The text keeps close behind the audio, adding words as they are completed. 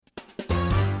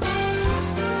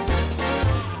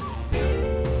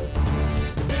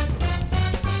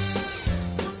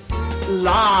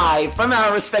Live from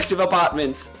our respective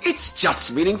apartments, it's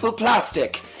Just Meaningful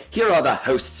Plastic. Here are the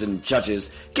hosts and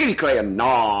judges, Katie Crayon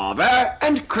Narver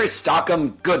and Chris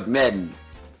Stockham Goodman.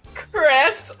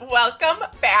 Chris, welcome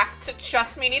back to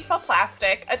Just Meaningful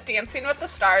Plastic, a Dancing with the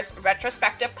Stars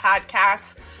retrospective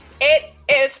podcast. It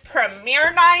is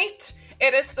premiere night.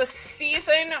 It is the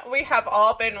season we have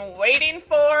all been waiting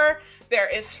for. There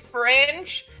is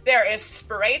Fringe. There is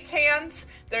spray tans.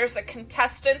 There's a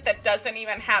contestant that doesn't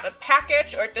even have a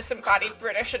package or disembodied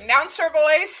British announcer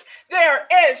voice. There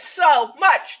is so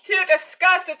much to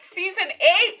discuss. It's season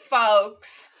 8,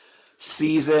 folks.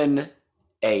 Season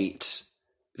 8.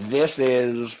 This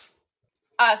is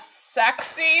a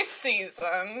sexy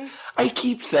season. I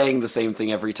keep saying the same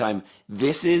thing every time.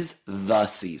 This is the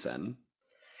season.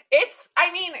 It's,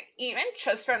 I mean, even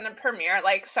just from the premiere,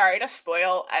 like, sorry to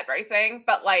spoil everything,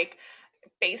 but, like,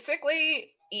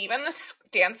 basically, even the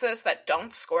dances that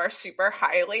don't score super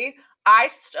highly, I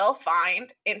still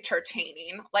find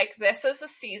entertaining. Like, this is a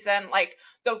season, like,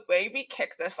 the way we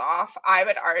kick this off, I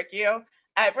would argue,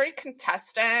 every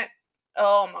contestant,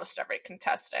 almost every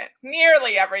contestant,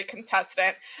 nearly every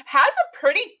contestant, has a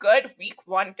pretty good week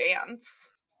 1 dance.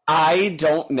 I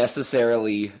don't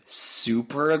necessarily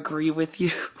super agree with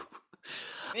you.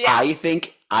 Yeah. I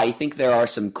think there are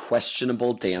some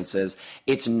questionable dances.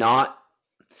 It's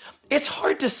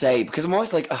hard to say because I'm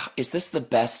always like, is this the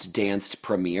best danced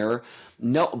premiere?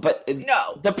 No, but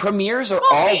no. The premieres are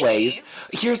always,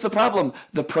 here's the problem.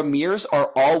 The premieres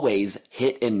are always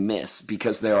hit and miss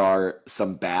because there are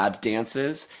some bad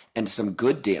dances and some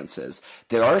good dances.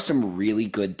 There are some really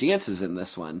good dances in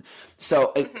this one.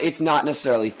 So it's not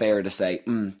necessarily fair to say,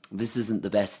 this isn't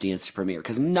the best danced premiere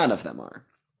because none of them are.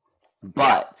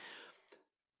 But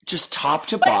just top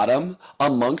to bottom,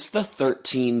 amongst the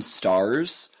 13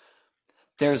 stars,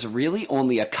 there's really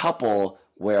only a couple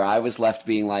where I was left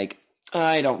being like,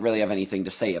 I don't really have anything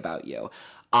to say about you.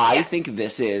 I think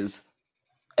this is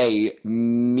a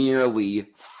nearly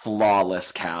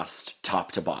flawless cast,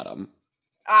 top to bottom.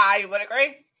 I would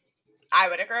agree.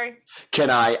 Can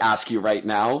I ask you right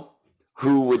now,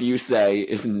 who would you say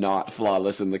is not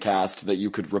flawless in the cast that you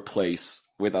could replace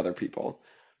with other people?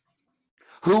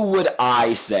 Who would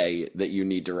I say that you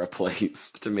need to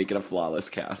replace to make it a flawless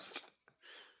cast?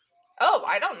 Oh,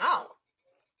 I don't know.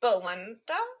 Belinda?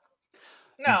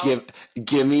 No.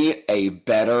 Give me a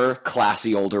better,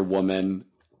 classy older woman,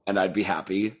 and I'd be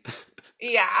happy.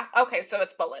 Yeah. Okay, so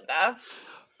it's Belinda.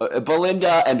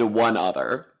 Belinda and one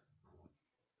other.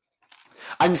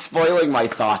 I'm spoiling my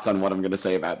thoughts on what I'm going to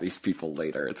say about these people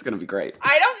later. It's going to be great.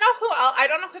 I don't know who else. I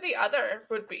don't know who the other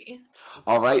would be.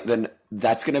 All right, then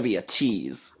that's going to be a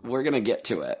tease. We're going to get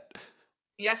to it.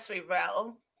 Yes, we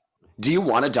will. Do you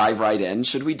want to dive right in?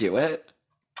 Should we do it?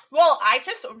 Well, I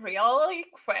just really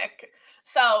quick.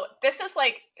 So this is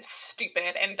like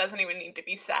stupid and doesn't even need to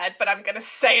be said, but I'm going to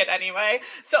say it anyway.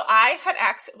 So I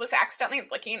was accidentally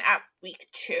looking at week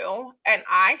 2 and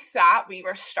I thought we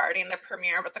were starting the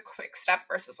premiere with a quick step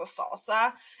versus a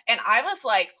salsa. And I was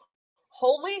like,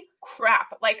 holy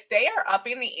crap, like they are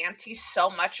upping the ante so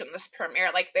much in this premiere.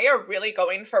 Like they are really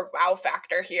going for wow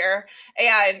factor here.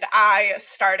 And I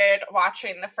started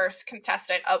watching the first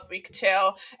contestant of week 2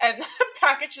 and the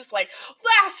package is like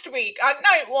last week on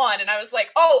night 1. And I was like,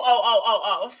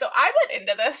 oh. So I went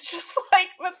into this just like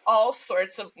with all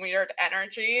sorts of weird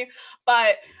energy,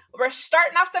 but we're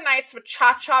starting off the nights with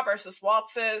cha-cha versus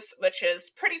waltzes, which is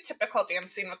pretty typical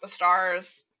Dancing with the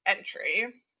Stars entry.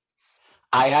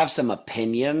 I have some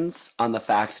opinions on the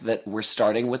fact that we're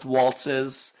starting with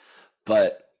waltzes,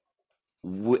 but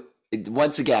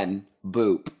once again,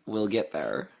 boop, we'll get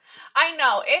there. I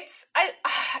know,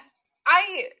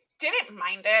 I didn't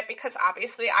mind it because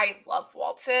obviously I love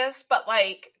waltzes, but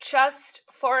like just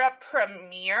for a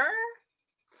premiere?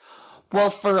 Well,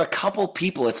 for a couple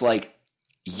people, it's like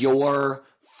your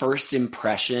first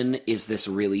impression is this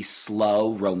really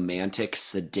slow, romantic,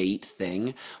 sedate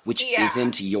thing, which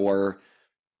isn't your...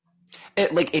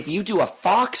 like, if you do a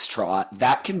foxtrot,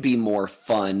 that can be more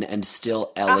fun and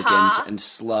still elegant and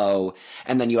slow.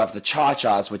 And then you have the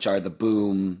cha-chas, which are the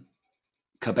boom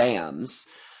kabams.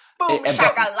 Boom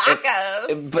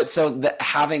shakalacas. But so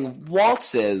having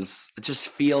waltzes just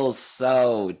feels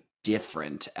so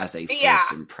different as a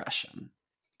first impression.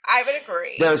 I would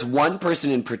agree. There's one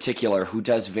person in particular who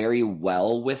does very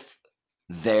well with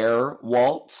their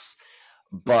waltz,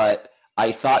 but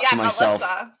I thought to myself...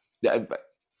 Melissa.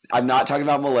 I'm not talking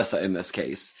about Melissa in this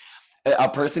case. A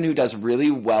person who does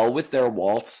really well with their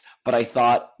waltz, but I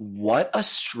thought, what a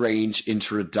strange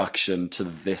introduction to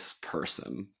this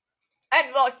person. And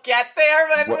we'll get there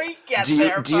when we get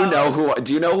there. Do you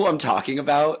know who I'm talking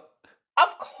about?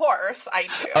 Of course I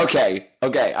do. Okay.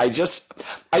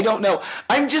 I don't know.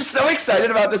 I'm just so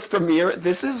excited about this premiere.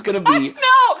 This is gonna be,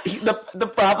 No! the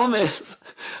problem is,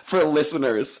 for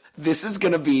listeners, this is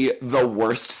gonna be the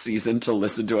worst season to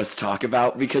listen to us talk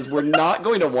about because we're not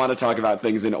going to want to talk about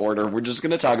things in order. We're just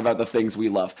gonna talk about the things we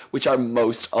love, which are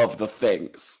most of the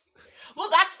things. Well,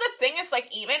 that's the thing is,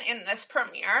 like, even in this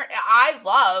premiere, I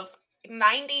love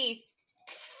 90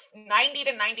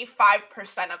 to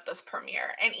 95% of this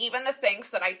premiere. And even the things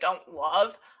that I don't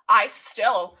love, I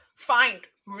still find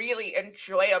really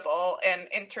enjoyable and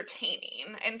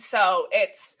entertaining. And so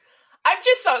I'm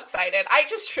just so excited. I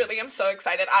just truly am so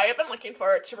excited. I have been looking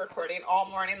forward to recording all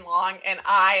morning long, and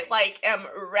I, like, am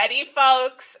ready,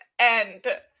 folks. And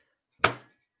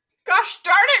gosh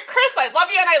darn it, Chris, I love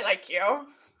you and I like you.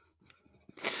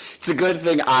 It's a good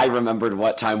thing I remembered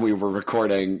what time we were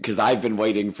recording because I've been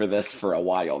waiting for this for a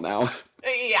while now.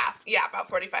 Yeah, about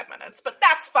 45 minutes. But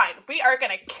that's fine. We are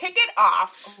going to kick it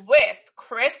off with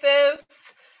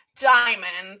Chris's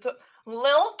Diamond,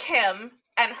 Lil Kim,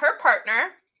 and her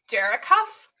partner, Derek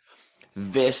Huff.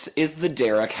 This is the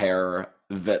Derek hair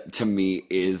that to me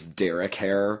is Derek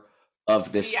hair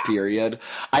of this period.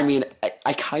 I mean,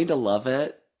 I kind of love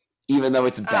it, even though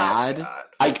it's bad. Oh,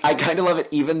 I kind of love it,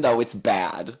 even though it's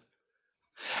bad.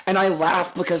 And I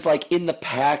laugh because, like, in the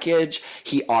package,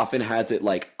 he often has it,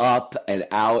 like, up and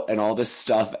out and all this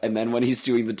stuff. And then when he's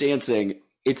doing the dancing,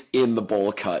 it's in the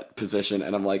bowl cut position.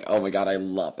 And I'm like, oh my God, I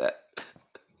love it.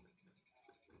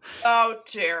 Oh,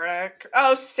 Derek.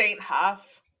 Oh, Saint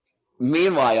Huff.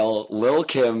 Meanwhile, Lil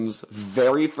Kim's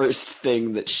very first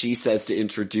thing that she says to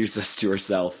introduce us to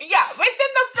herself. Yeah, within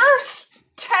the first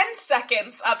 10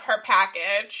 seconds of her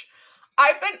package,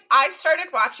 I started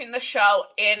watching the show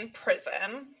in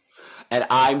prison. And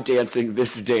I'm dancing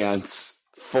this dance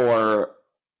for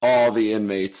all the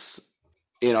inmates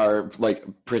in our, like,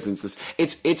 prison system.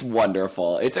 It's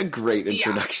wonderful. It's a great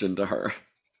introduction to her.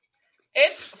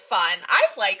 It's fun. I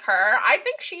like her. I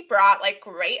think she brought, like,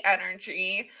 great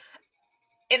energy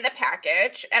in the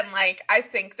package, and, like, I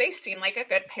think they seem like a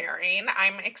good pairing.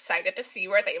 I'm excited to see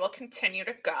where they will continue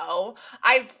to go.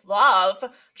 I love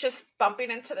just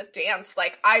bumping into the dance.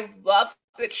 Like, I love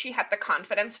that she had the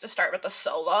confidence to start with a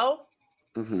solo.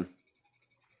 Mm-hmm.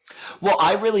 Well,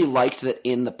 I really liked that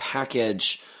in the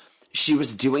package, she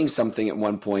was doing something at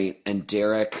one point, and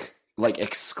Derek, like,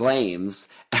 exclaims,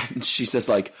 and she says,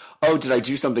 like, oh, did I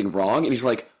do something wrong? And he's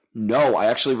like, no, I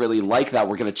actually really like that.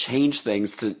 We're going to change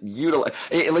things to utilize.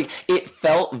 It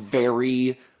felt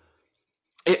very.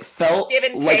 It felt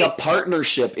like a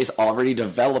partnership is already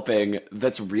developing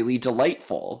that's really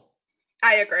delightful.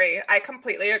 I agree. I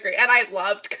completely agree. And I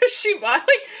loved because she was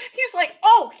like, he's like,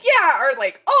 oh, yeah. Or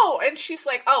like, oh. And she's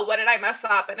like, oh, what did I mess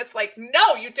up? And it's like,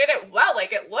 no, you did it well.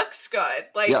 Like, it looks good.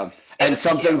 Like, yeah. And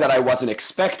something that I wasn't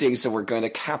expecting, so we're going to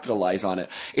capitalize on it.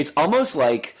 It's almost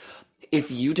like if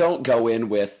you don't go in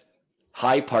with,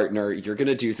 hi, partner, you're going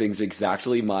to do things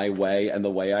exactly my way and the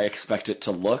way I expect it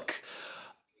to look.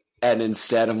 And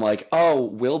instead I'm like, oh,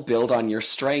 we'll build on your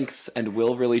strengths and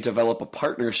we'll really develop a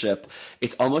partnership.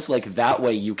 It's almost like that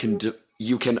way you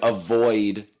can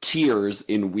avoid tears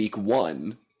in week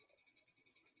 1.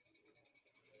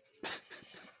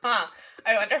 Huh.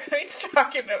 I wonder who he's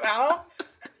talking about.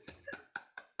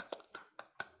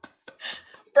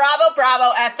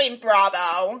 Bravo, effing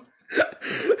bravo.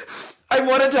 I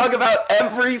want to talk about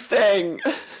everything.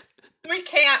 We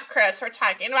can't, Chris. We're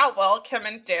talking about Lil Kim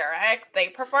and Derek. They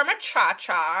perform a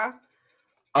cha-cha.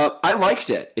 I liked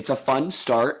it. It's a fun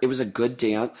start. It was a good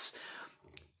dance.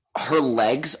 Her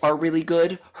legs are really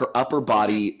good. Her upper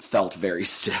body felt very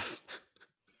stiff.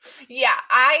 Yeah,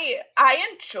 I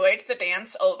enjoyed the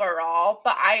dance overall,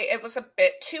 but it was a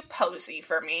bit too posy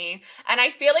for me. And I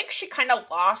feel like she kind of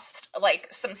lost, like,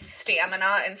 some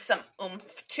stamina and some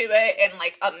oomph to it in,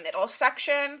 like, a middle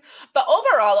section. But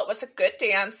overall, it was a good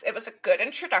dance. It was a good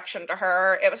introduction to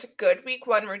her. It was a good week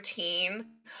 1 routine.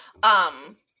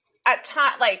 At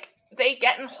time, like, they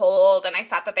get in hold, and I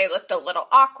thought that they looked a little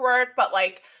awkward, but,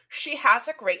 like, she has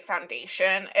a great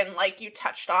foundation, and like you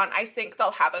touched on, I think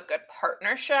they'll have a good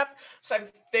partnership, so I'm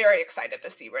very excited to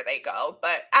see where they go.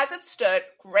 But as it stood,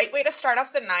 great way to start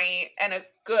off the night, and a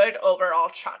good overall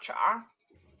cha-cha.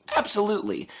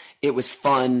 Absolutely. It was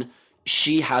fun.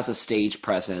 She has a stage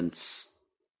presence.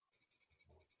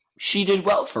 She did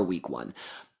well for week 1.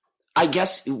 I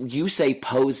guess you say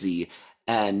posy,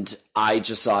 and I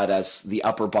just saw it as the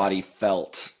upper body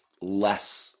felt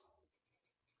less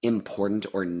important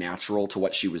or natural to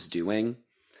what she was doing.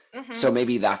 Mm-hmm. So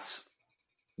maybe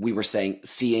we were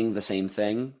seeing the same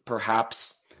thing,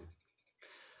 perhaps.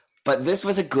 But this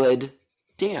was a good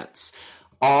dance.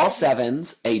 All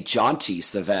sevens, a jaunty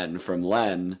seven from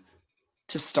Len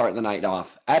to start the night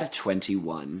off at a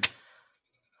 21.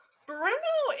 Bruno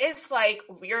is like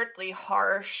weirdly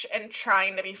harsh and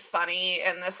trying to be funny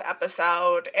in this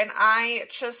episode, and I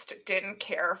just didn't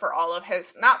care for all of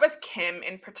his, not with Kim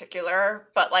in particular,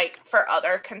 but like for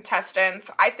other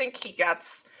contestants. I think he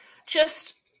gets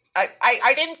just.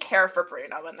 I didn't care for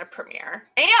Bruno in the premiere.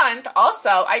 And also,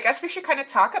 I guess we should kind of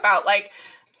talk about like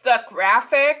the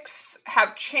graphics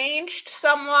have changed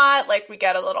somewhat. Like we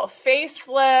get a little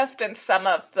facelift, and some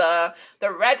of the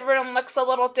red room looks a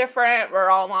little different. We're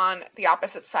all on the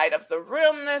opposite side of the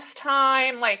room this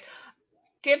time. Like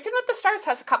Dancing with the Stars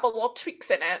has a couple little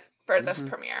tweaks in it for this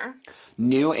premiere.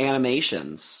 New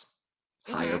animations.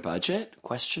 Higher budget?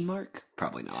 Question mark?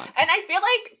 Probably not. And I feel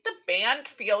like the band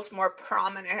feels more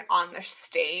prominent on the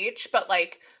stage, but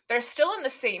like they're still in the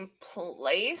same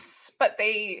place, but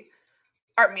they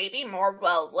are maybe more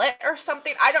well lit or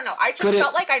something. I don't know. I just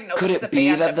felt like I noticed the band. Could it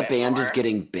be that the band is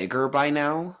getting bigger by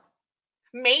now?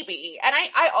 Maybe. And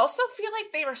I also feel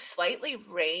like they were slightly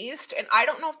raised, and I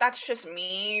don't know if that's just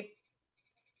me.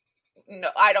 No,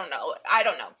 I don't know.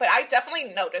 But I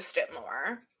definitely noticed it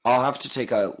more. I'll have to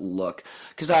take a look.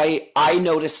 Because I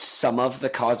noticed some of the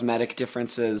cosmetic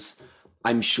differences.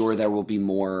 I'm sure there will be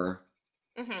more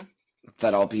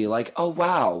that I'll be like, oh,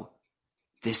 wow,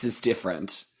 this is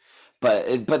different.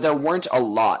 But there weren't a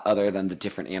lot other than the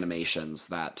different animations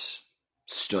that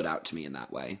stood out to me in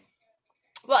that way.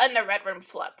 Well, and the red room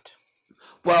flipped.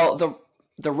 Well,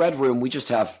 the red room, we just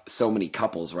have so many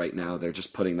couples right now. They're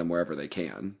just putting them wherever they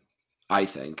can, I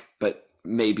think. But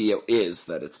maybe it is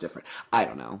that it's different. I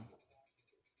don't know.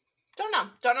 Don't know.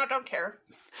 Don't care.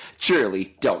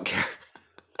 Truly, don't care.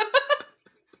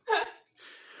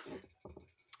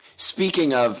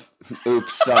 Speaking of,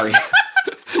 oops, sorry.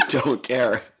 Don't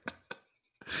care.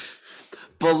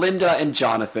 Belinda and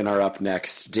Jonathan are up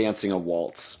next, dancing a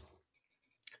waltz.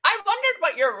 I wondered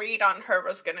what your read on her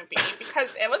was going to be,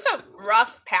 because it was a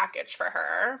rough package for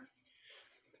her.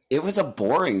 It was a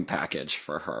boring package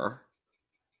for her.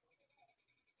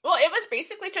 Well, it was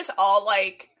basically just all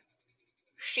like,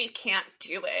 she can't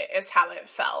do it, is how it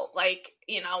felt. Like,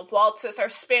 you know, waltzes are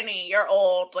spinny, you're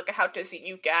old, look at how dizzy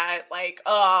you get. Like,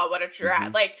 oh, what a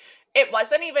drat. Like, it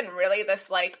wasn't even really this,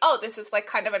 like, oh, this is, like,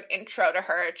 kind of an intro to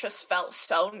her. It just felt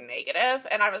so negative.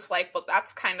 And I was like, well,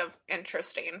 that's kind of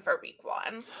interesting for week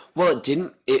one. Well,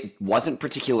 it wasn't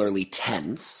particularly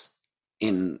tense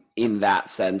in that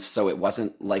sense, so it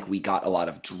wasn't like we got a lot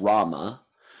of drama.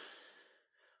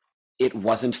 It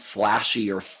wasn't flashy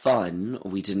or fun.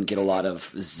 We didn't get a lot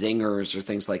of zingers or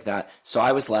things like that. So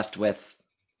I was left with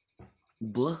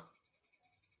blah.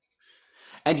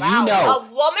 And wow, you know, a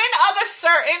woman of a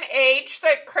certain age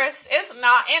that Chris is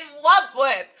not in love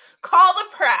with. Call the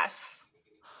press.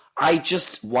 I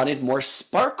just wanted more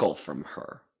sparkle from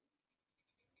her.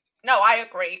 No, I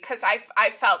agree, because I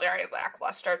felt very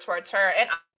lackluster towards her. And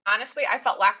honestly, I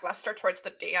felt lackluster towards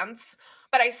the dance,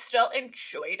 but I still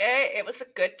enjoyed it. It was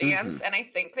a good dance, and I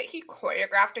think that he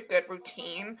choreographed a good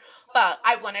routine, but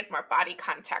I wanted more body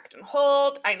contact and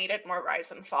hold. I needed more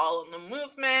rise and fall in the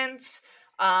movements.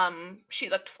 She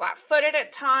looked flat-footed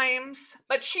at times,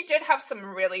 but she did have some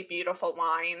really beautiful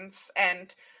lines,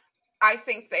 and I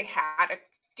think they had a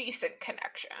decent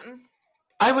connection.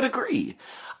 I would agree.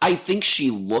 I think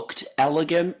she looked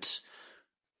elegant,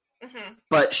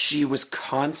 but she was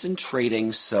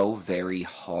concentrating so very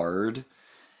hard,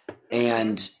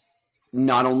 and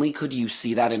not only could you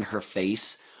see that in her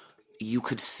face, you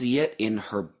could see it in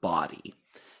her body.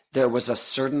 There was a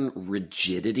certain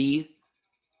rigidity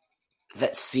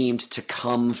that seemed to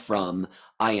come from,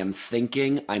 I am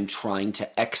thinking, I'm trying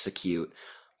to execute.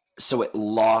 So it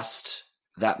lost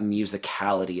that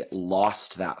musicality, it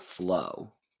lost that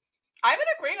flow. I would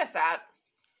agree with that.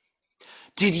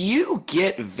 Did you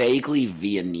get vaguely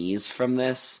Viennese from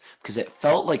this? Because it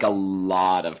felt like a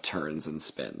lot of turns and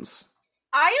spins.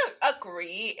 I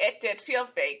agree. It did feel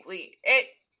vaguely, it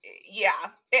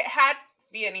had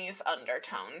Viennese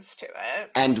undertones to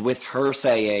it. And with her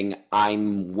saying,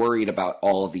 I'm worried about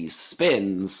all of these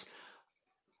spins,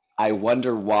 I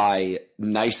wonder why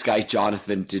nice guy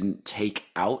Jonathan didn't take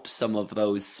out some of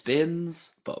those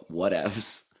spins, but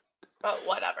whatevs. But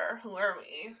whatever. Who are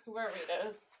we? Who are we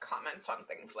to comment on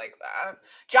things like that?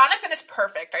 Jonathan is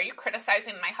perfect. Are you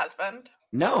criticizing my husband?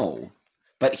 No.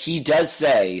 But he does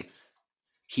say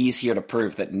he's here to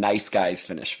prove that nice guys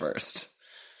finish first.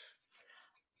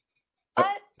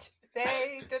 But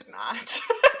they did not.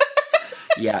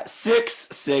 Yeah,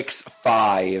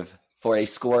 6-6-5 for a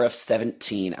score of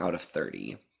 17 out of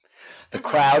 30. The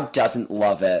crowd doesn't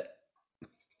love it.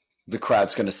 The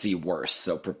crowd's going to see worse,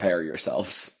 so prepare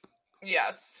yourselves.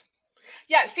 Yes.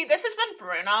 Yeah, see, this is when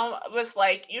Bruno was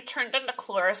like, you turned into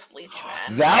Cloris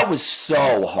Leachman. That And was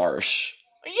so harsh.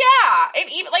 yeah, and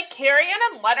even like Carrie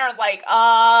and Leonard, like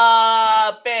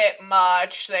a bit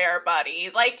much there,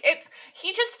 buddy. Like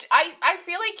I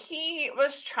feel like he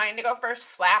was trying to go for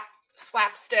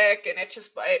slapstick, and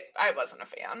I wasn't a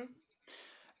fan.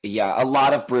 Yeah, a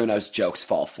lot of Bruno's jokes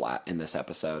fall flat in this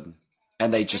episode,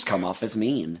 and they just come Mm-hmm. off as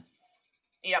mean.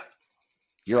 Yep.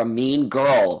 You're a mean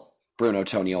girl, Bruno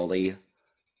Tonioli.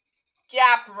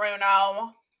 Yeah,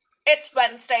 Bruno. It's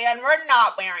Wednesday, and we're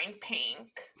not wearing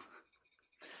pink.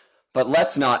 But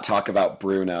let's not talk about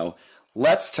Bruno.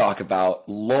 Let's talk about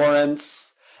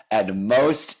Lawrence, and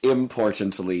most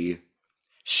importantly,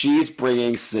 she's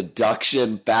bringing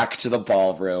seduction back to the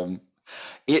ballroom.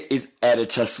 It is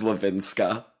Edita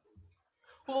Slavinska.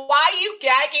 Why are you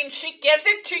gagging? She gives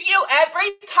it to you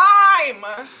every time.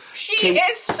 She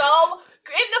is so...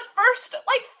 In the first,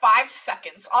 5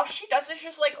 seconds, all she does is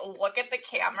just, look at the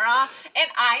camera, and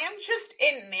I am just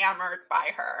enamored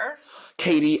by her.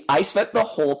 Katie, I spent the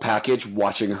whole package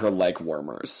watching her leg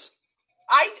warmers.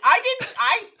 I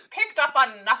picked up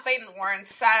on nothing Lauren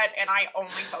said, and I only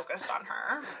focused on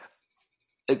her.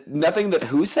 Nothing that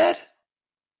who said?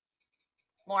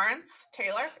 Lawrence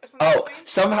Taylor? Isn't that his name?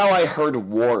 Somehow I heard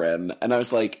Warren, and I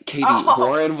was like, Katie,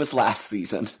 Warren was last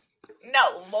season.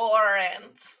 No,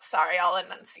 Lawrence. Sorry, I'll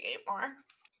enunciate more.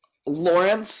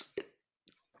 Lawrence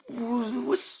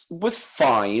was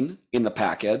fine in the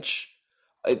package.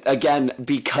 Again,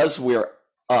 because we're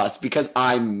us, because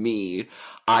I'm me,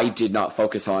 I did not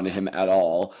focus on him at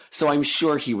all, so I'm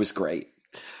sure he was great.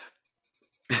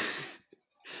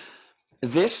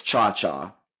 This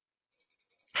cha-cha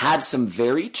had some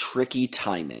very tricky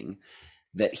timing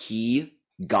that he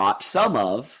got some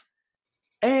of,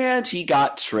 and he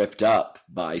got tripped up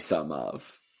by some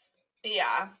of.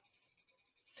 Yeah.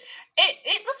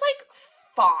 It was,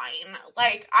 fine.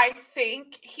 I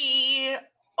think he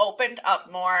opened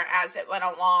up more as it went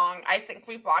along. I think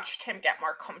we watched him get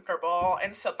more comfortable,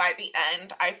 and so by the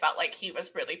end, I felt like he was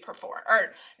really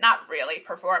not really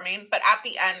performing, but at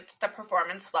the end, the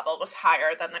performance level was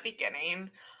higher than the beginning.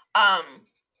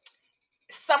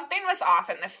 Something was off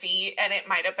in the feet, and it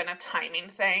might have been a timing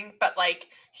thing, but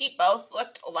he both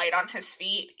looked light on his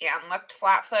feet and looked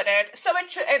flat-footed. So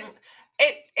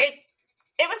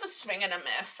it was a swing and a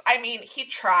miss. I mean, he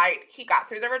tried, he got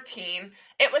through the routine.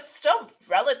 It was still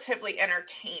relatively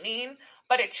entertaining,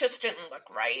 but it just didn't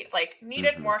look right.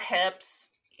 Needed more hips,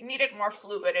 needed more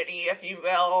fluidity, if you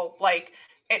will.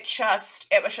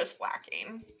 It was just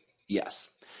lacking.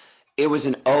 Yes. It was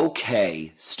an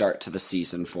okay start to the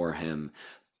season for him,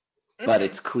 but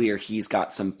it's clear he's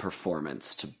got some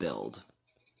performance to build.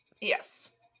 Yes.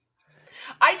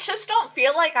 I just don't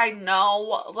feel like I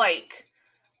know,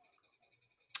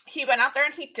 he went out there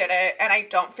and he did it, and I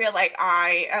don't feel like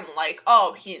I am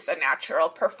oh, he's a natural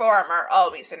performer,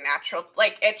 oh, he's a natural,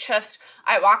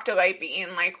 I walked away being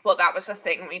well, that was a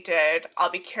thing we did.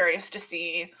 I'll be curious to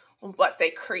see what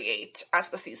they create as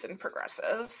the season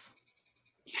progresses.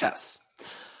 Yes.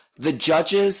 The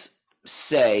judges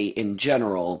say, in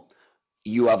general,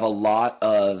 you have a lot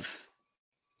of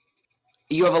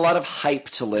hype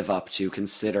to live up to,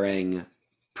 considering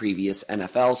previous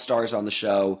NFL stars on the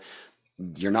show.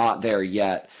 You're not there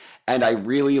yet. And I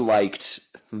really liked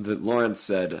that Lauren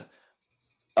said,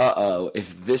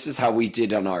 if this is how we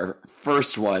did on our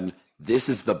first one, this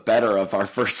is the better of our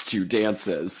first two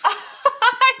dances.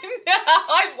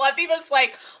 I love he was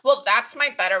well, that's my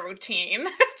better routine.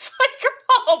 It's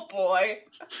oh boy.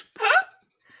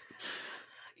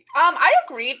 I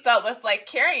agreed though with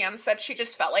Carrie Ann said she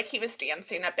just felt like he was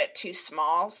dancing a bit too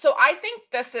small. So I think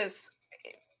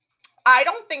I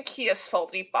don't think he is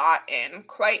fully bought in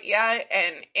quite yet,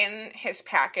 and in his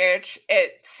package,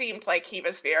 it seemed like he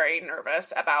was very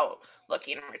nervous about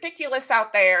looking ridiculous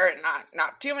out there and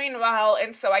not doing well,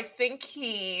 and so I think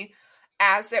he,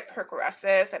 as it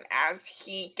progresses and as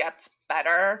he gets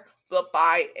better, will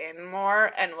buy in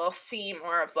more, and we'll see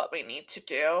more of what we need to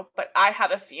do, but I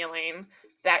have a feeling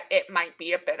that it might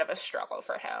be a bit of a struggle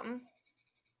for him.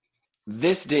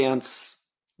 This dance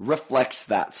reflects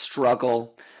that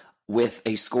struggle, with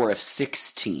a score of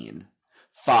 16,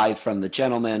 5 from the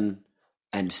gentleman,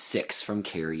 and 6 from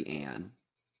Carrie Ann.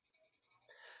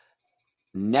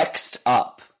 Next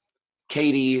up,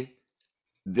 Katie,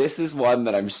 this is one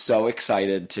that I'm so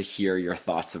excited to hear your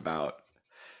thoughts about.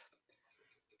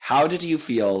 How did you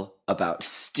feel about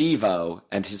Steve-O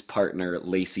and his partner,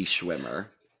 Lacey Schwimmer?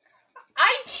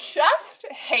 I just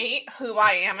hate hate who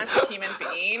I am as a human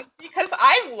being because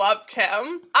I loved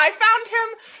him. I found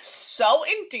him so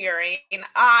endearing.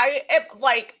 I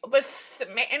was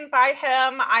smitten by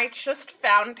him. I just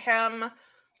found him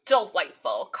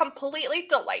delightful, completely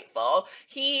delightful.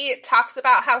 He talks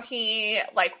about how he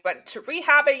went to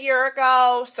rehab a year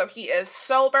ago, so he is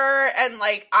sober, and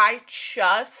I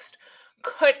just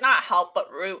could not help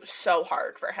but root so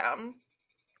hard for him.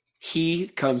 He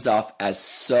comes off as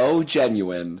so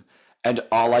genuine, and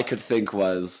all I could think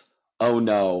was, oh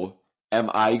no, am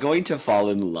I going to fall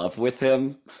in love with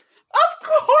him? Of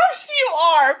course you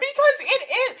are, because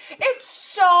it's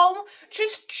so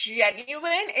just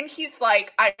genuine, and he's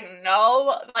like, I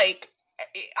know,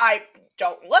 I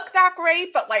don't look that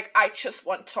great, but I just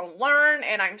want to learn,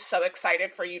 and I'm so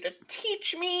excited for you to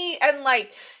teach me, and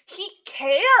he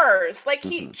cares,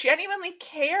 he genuinely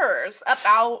cares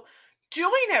about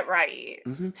doing it right.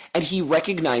 Mm-hmm. And he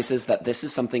recognizes that this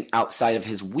is something outside of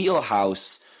his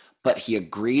wheelhouse, but he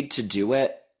agreed to do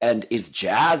it and is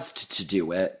jazzed to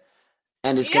do it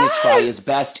and is going to try his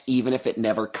best even if it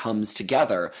never comes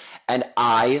together. And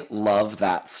I love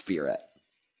that spirit.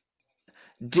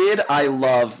 Did I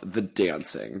love the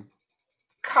dancing?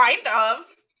 Kind of.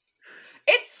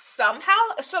 It's somehow,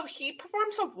 so he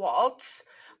performs a waltz,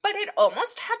 but it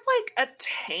almost had a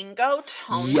tango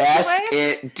tone to it. Yes,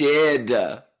 it did.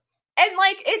 And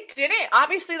it didn't,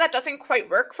 obviously that doesn't quite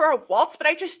work for a waltz, but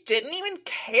I just didn't even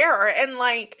care. And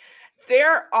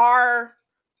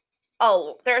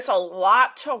there's a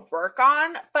lot to work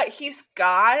on, but he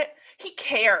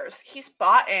cares. He's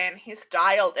bought in, he's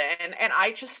dialed in, and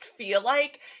I just feel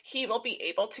like he will be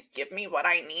able to give me what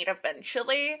I need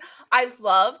eventually. I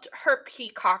loved her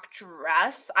peacock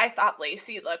dress. I thought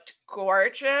Lacey looked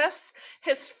gorgeous.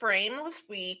 His frame was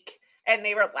weak, and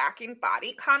they were lacking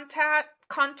body contact,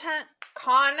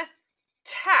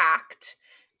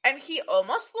 and he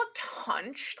almost looked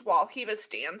hunched while he was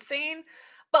dancing,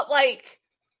 but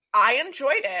I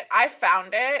enjoyed it. I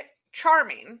found it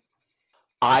charming.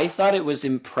 I thought it was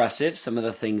impressive, some of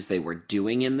the things they were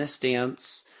doing in this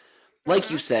dance. Like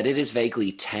you said, it is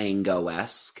vaguely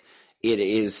tango-esque. It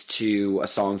is to a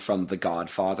song from The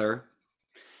Godfather,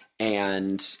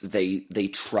 and they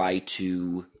try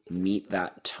to meet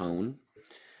that tone.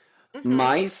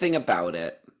 My thing about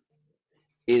it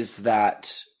is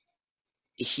that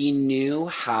he knew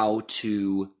how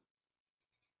to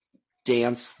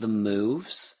dance the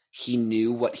moves. He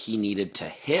knew what he needed to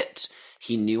hit.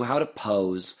 He knew how to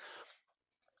pose.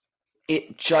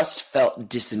 It just felt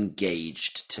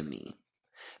disengaged to me.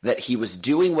 That he was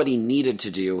doing what he needed to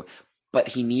do, but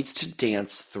he needs to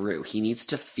dance through. He needs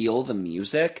to feel the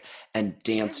music and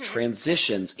dance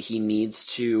transitions. He needs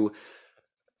to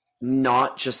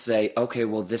not just say, okay,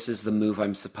 well, this is the move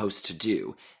I'm supposed to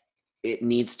do. It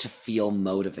needs to feel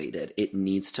motivated. It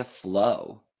needs to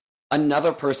flow.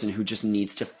 Another person who just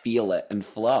needs to feel it and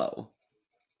flow.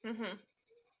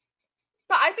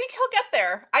 But I think he'll get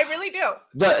there. I really do.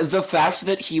 The fact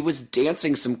that he was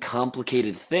dancing some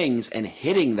complicated things and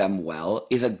hitting them well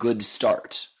is a good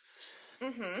start.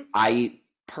 I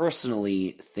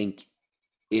personally think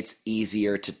it's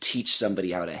easier to teach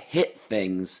somebody how to hit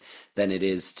things than it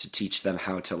is to teach them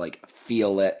how to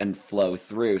feel it and flow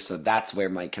through. So that's where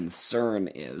my concern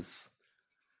is.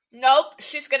 Nope,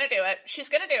 she's gonna do it. She's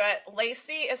gonna do it.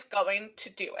 Lacey is going to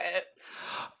do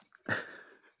it.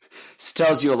 This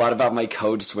tells you a lot about my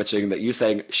code switching, that you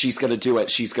saying, she's gonna do it,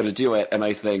 she's gonna do it, and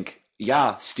I think,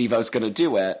 yeah, Steve-O's gonna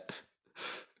do it.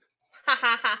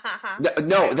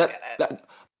 that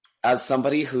as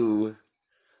somebody who,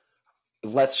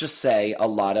 let's just say, a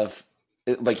lot of,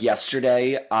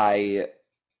 yesterday, I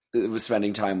was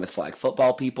spending time with flag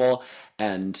football people,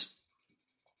 and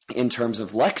in terms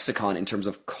of lexicon, in terms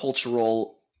of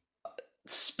cultural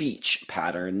speech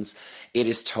patterns, it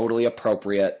is totally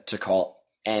appropriate to call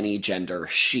any gender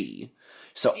she.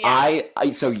 So yeah.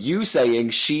 So you saying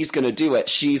she's gonna do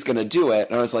it,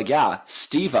 and I was like, yeah,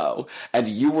 Steve-O, and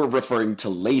you were referring to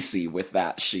Lacey with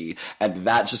that she, and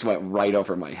that just went right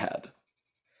over my head.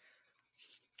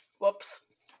 Whoops.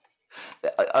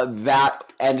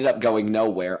 That ended up going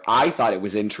nowhere. I thought it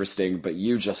was interesting, but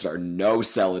you just are no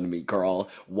selling me, girl.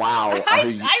 Wow.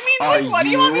 What do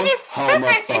you want me to say?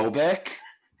 Homophobic?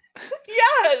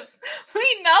 Yes, we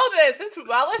know this. It's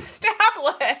well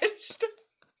established.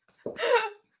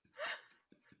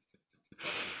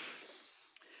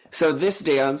 So this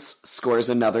dance scores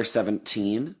another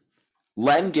 17.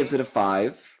 Len gives it a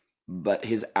 5, but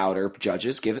his outer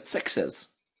judges give it 6s.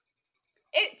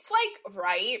 It's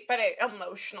right, but it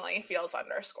emotionally feels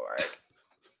underscored.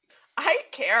 I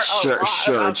care a lot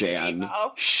about Jan.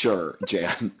 Steve-O. Sure,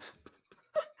 Jan.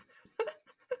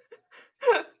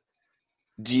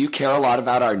 Do you care a lot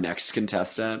about our next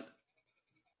contestant?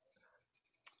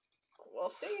 We'll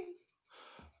see.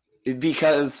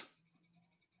 Because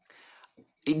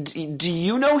do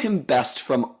you know him best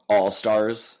from All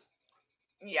Stars?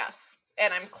 Yes,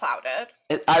 and I'm clouded.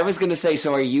 I was going to say,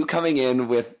 so are you coming in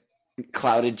with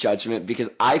clouded judgment? Because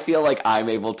I feel like I'm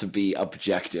able to be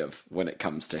objective when it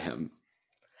comes to him.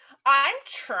 I'm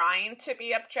trying to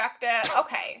be objective.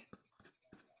 Okay.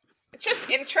 Just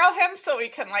intro him so we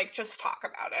can, like, just talk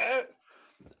about it.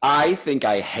 I think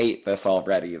I hate this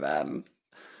already then.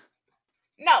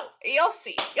 No, you'll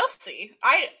see. You'll see.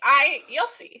 You'll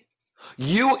see.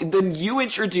 You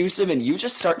introduce him and you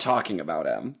just start talking about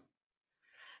him.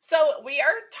 So we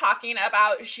are talking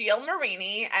about Gilles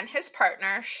Marini and his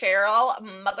partner, Cheryl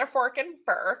Motherforkin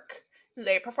Burke.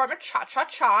 They perform a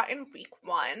cha-cha-cha in week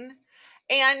 1.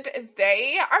 And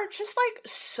they are just, like,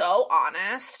 so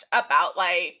honest about,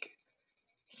 like,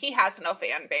 he has no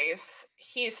fan base.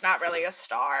 He's not really a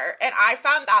star. And I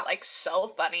found that, like, so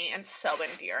funny and so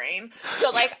endearing. So,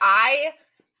 like, I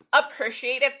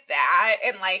appreciated that.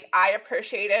 And, like, I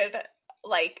appreciated,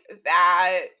 like,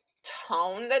 that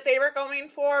tone that they were going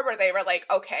for, where they were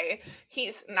like, okay,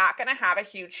 he's not going to have a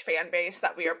huge fan base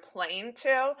that we are playing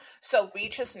to. So we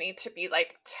just need to be,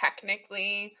 like,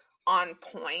 technically on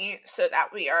point so that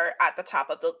we are at the top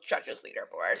of the judges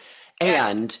leaderboard.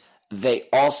 And they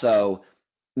also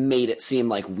made it seem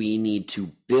like we need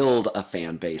to build a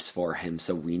fan base for him,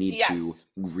 so we need to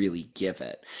really give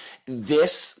it.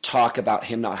 This talk about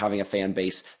him not having a fan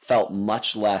base felt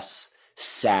much less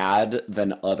sad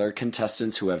than other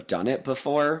contestants who have done it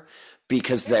before,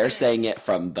 because they're saying it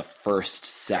from the first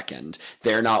second.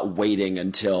 They're not waiting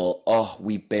until, oh,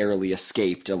 we barely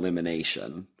escaped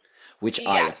elimination, which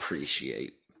I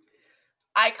appreciate.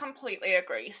 I completely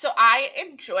agree. So I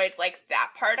enjoyed, like,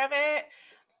 that part of it,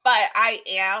 but I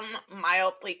am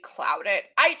mildly clouded.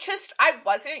 I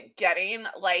wasn't getting,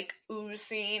 like,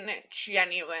 oozing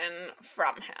genuine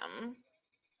from him.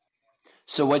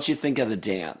 So what'd you think of the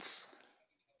dance?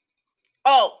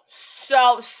 Oh,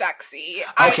 so sexy.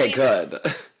 Okay, good.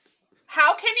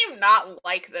 How can you not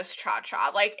like this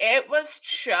cha-cha? Like, it was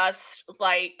just,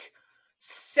 like,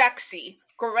 sexy,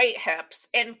 great hips,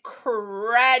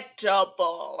 incredible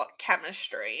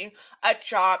chemistry, a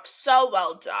job so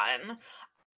well done.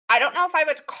 I don't know if I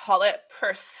would call it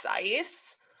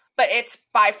precise, but it's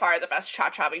by far the best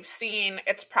cha-cha we've seen.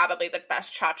 It's probably the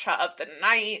best cha-cha of the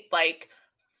night. Like,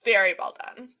 very well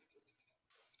done.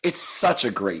 It's such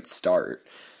a great start.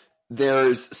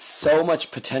 There's so much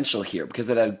potential here because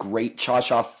it had great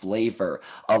cha-cha flavor,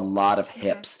 a lot of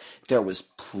hips. There was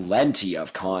plenty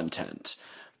of content.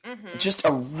 Just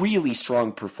a really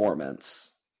strong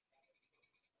performance.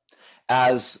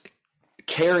 As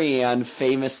Carrie Ann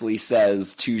famously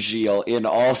says to Gilles in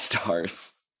All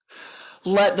Stars,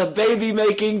 "Let the baby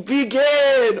making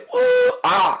begin!" Ooh,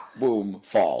 boom,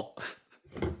 fall.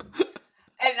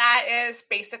 And that is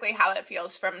basically how it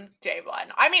feels from day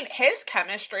one. I mean, his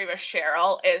chemistry with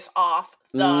Cheryl is off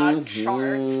the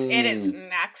charts. It is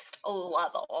next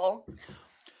level.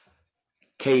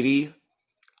 Katie,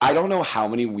 I don't know how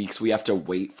many weeks we have to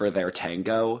wait for their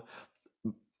tango,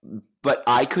 but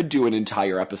I could do an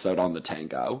entire episode on the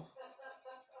tango.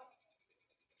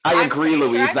 I agree,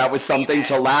 Louise. Sure that was something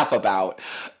to laugh about.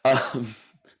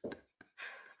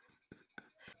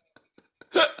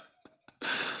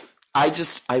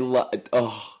 I love.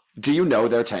 Oh, do you know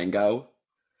their tango?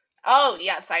 Oh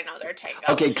yes, I know their tango.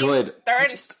 Okay, good. They're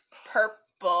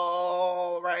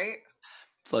purple, right?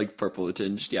 It's like purple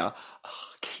tinged, yeah. Oh,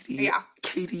 Katie, yeah.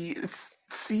 Katie, it's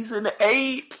season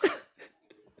 8.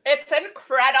 It's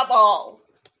incredible.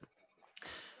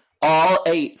 All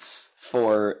 8s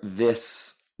for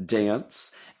this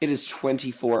dance. It is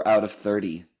 24 out of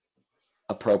 30.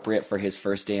 Appropriate for his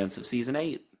first dance of season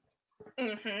 8.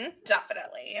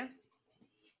 Definitely.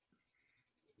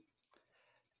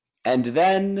 And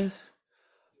then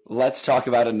let's talk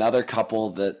about another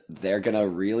couple that they're going to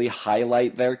really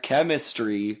highlight their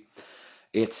chemistry.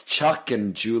 It's Chuck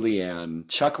and Julianne.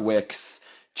 Chuck Wicks,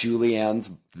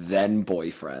 Julianne's then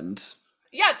boyfriend.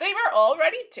 Yeah, they were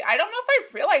already... I don't know if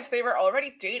I realized they were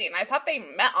already dating. I thought they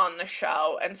met on the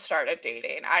show and started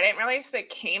dating. I didn't realize they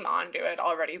came onto it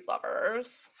already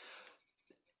lovers.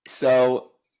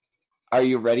 So, are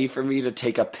you ready for me to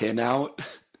take a pin out?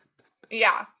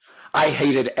 Yeah. I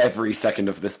hated every second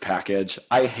of this package.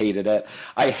 I hated it.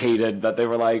 I hated that they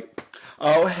were like,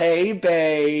 "Oh, hey,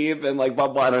 babe," and like, blah,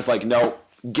 blah. And I was like, no,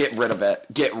 get rid of it.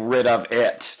 Get rid of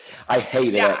it. I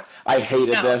hated it. I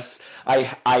hated this. I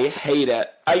hate it.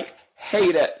 I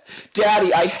hate it.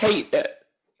 Daddy, I hate it.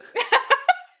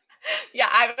 Yeah,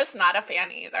 I was not a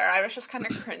fan either. I was just kind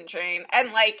of cringing.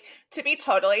 And like to be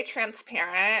totally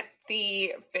transparent,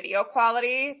 the video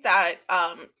quality that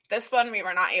this one we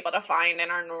were not able to find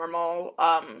in our normal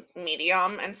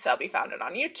medium, and so we found it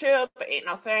on YouTube, ain't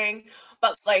no thing.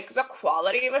 But like the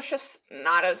quality was just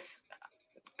not as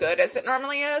good as it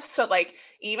normally is. So like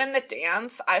even the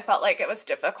dance, I felt like it was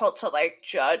difficult to like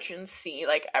judge and see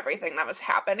like everything that was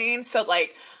happening. So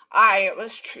like I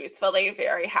was truthfully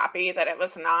very happy that it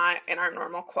was not in our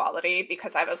normal quality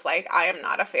because I was like, I am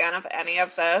not a fan of any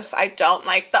of this. I don't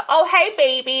like the, oh, hey,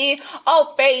 baby.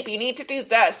 Oh, babe, you need to do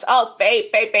this. Oh,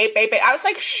 babe, babe, babe, babe, babe. I was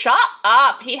like, shut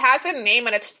up. He has a name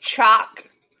and it's Chuck.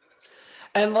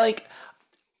 And like,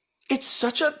 it's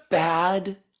such a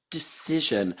bad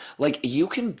decision. Like, you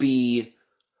can be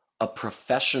a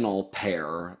professional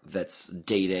pair that's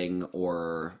dating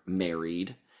or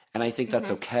married, and I think that's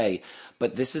Mm-hmm. okay.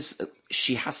 But this is,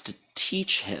 she has to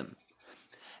teach him.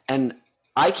 And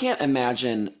I can't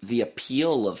imagine the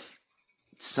appeal of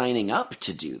signing up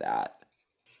to do that.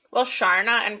 Well,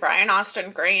 Sharna and Brian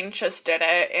Austin Green just did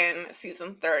it in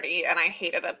season 30, and I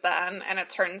hated it then, and it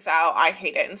turns out I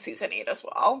hate it in season 8 as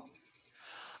well.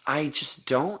 I just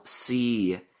don't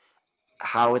see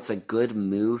how it's a good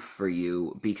move for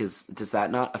you, because does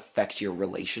that not affect your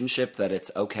relationship that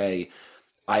it's okay,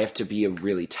 I have to be a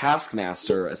really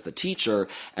taskmaster as the teacher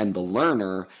and the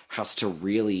learner has to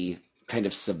really kind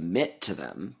of submit to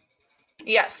them.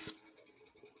 Yes.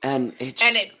 And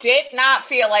And it did not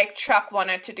feel like Chuck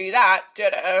wanted to do that,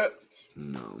 did it?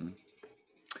 No.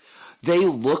 They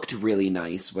looked really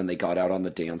nice when they got out on the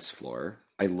dance floor.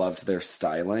 I loved their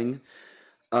styling.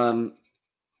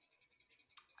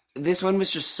 This one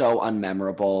was just so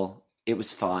unmemorable. It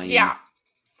was fine. Yeah.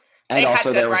 And They had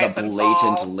also good there was rise a and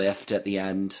blatant fall. lift at the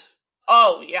end.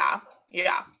 Oh, yeah.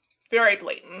 Yeah. Very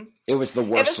blatant. It was the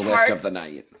worst lift of the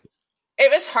night.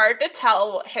 It was hard to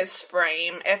tell his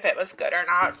frame if it was good or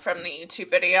not from the YouTube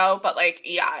video, but like,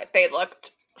 yeah, they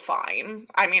looked fine.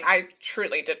 I mean, I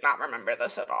truly did not remember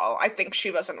this at all. I think she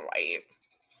was in white.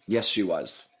 Yes, she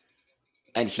was.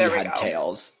 And he There we had go.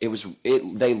 tails.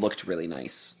 They looked really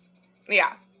nice.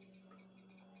 Yeah.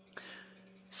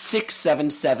 6, 7,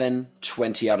 7,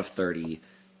 20 out of 30.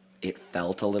 It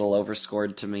felt a little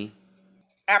overscored to me.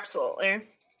 Absolutely.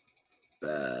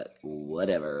 But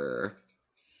whatever.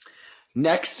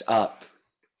 Next up,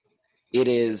 it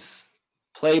is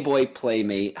Playboy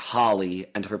playmate Holly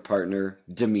and her partner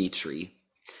Dimitri.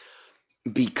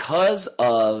 Because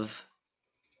of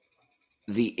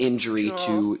the injury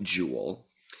to Jewel,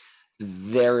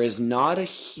 there is not a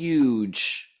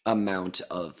huge amount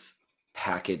of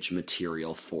package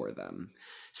material for them.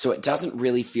 So it doesn't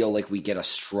really feel like we get a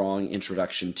strong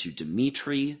introduction to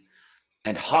Dimitri.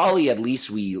 And Holly, at least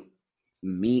we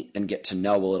meet and get to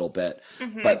know a little bit.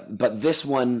 Mm-hmm. But this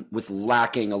one was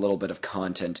lacking a little bit of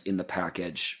content in the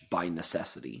package by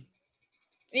necessity.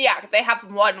 Yeah, they have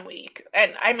 1 week.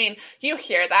 And I mean, you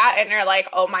hear that and you're like,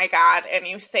 oh my God. And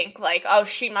you think like, oh,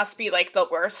 she must be like the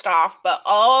worst off. But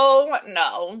oh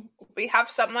no, we have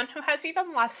someone who has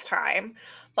even less time.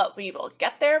 But we will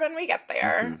get there when we get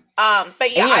there.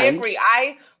 But yeah, I agree.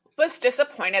 I was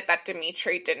disappointed that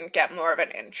Dimitri didn't get more of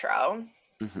an intro.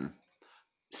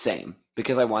 Same,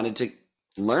 because I wanted to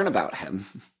learn about him.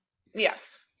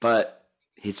 Yes. But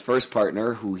his first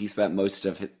partner, who he spent most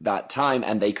of that time,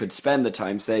 and they could spend the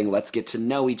time saying, let's get to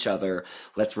know each other,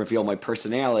 let's reveal my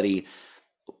personality,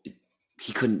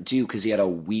 he couldn't do because he had a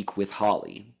week with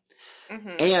Holly.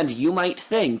 And you might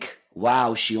think,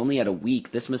 wow, she only had a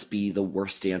week, this must be the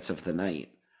worst dance of the night.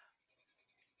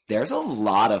 There's a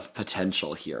lot of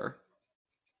potential here.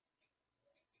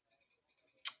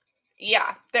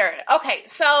 Yeah, there. Okay,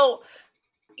 so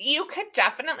you could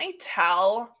definitely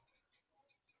tell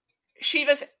she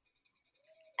was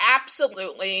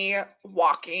absolutely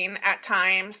walking at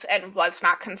times and was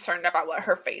not concerned about what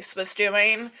her face was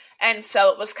doing. And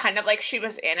so it was kind of like she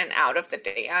was in and out of the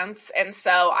dance. And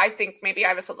so I think maybe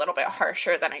I was a little bit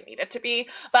harsher than I needed to be.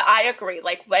 But I agree.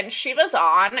 Like when she was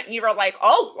on, you were like,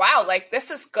 oh, wow, like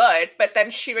this is good. But then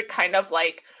she would kind of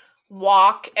like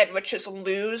walk and would just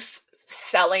lose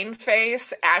selling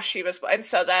face as she was. And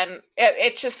so then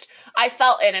it just, I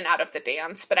felt in and out of the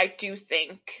dance. But I do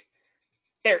think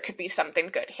there could be something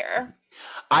good here.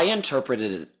 I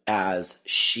interpreted it as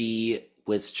she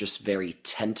was just very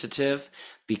tentative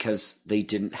because they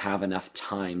didn't have enough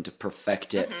time to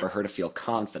perfect it for her to feel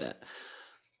confident.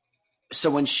 So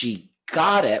when she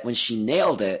got it, when she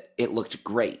nailed it, it looked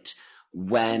great.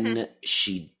 When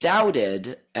she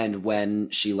doubted and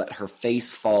when she let her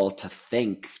face fall to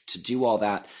think, to do all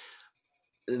that,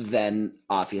 then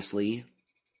obviously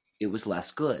it was less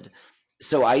good.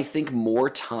 So I think more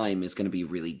time is going to be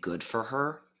really good for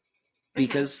her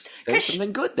because there's Because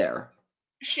something good there.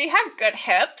 she had good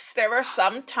hips. There were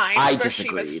some I times where she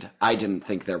was. disagreed. I didn't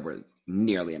think there were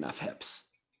nearly enough hips.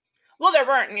 Well, there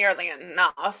weren't nearly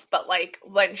enough, but like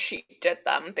when she did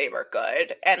them, they were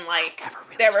good. And I like never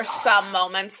really there were saw some that.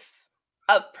 moments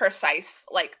of precise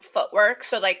like footwork.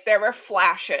 So like there were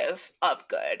flashes of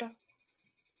good.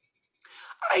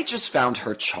 I just found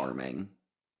her charming.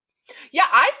 Yeah,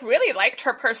 I really liked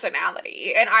her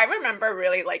personality. And I remember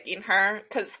really liking her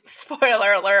because,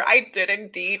 spoiler alert, I did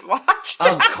indeed watch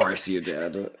Of that course you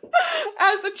did.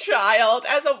 as a child,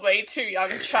 as a way too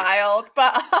young child.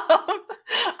 But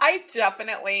I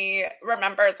definitely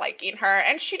remember liking her.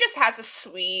 And she just has a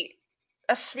sweet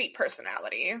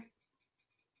personality.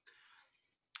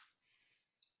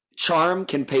 Charm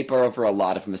can paper over a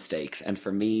lot of mistakes, and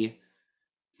for me,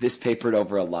 this papered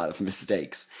over a lot of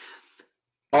mistakes.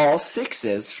 All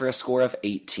sixes for a score of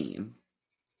 18.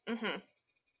 Hmm.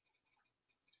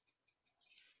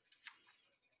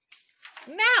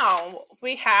 Now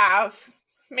we have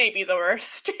maybe the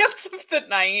worst dance of the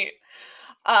night.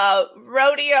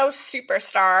 Rodeo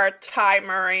superstar Ty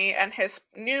Murray and his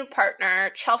new partner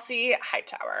Chelsea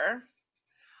Hightower.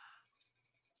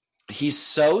 He's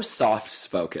so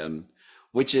soft-spoken,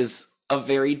 which is a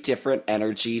very different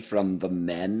energy from the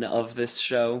men of this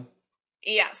show.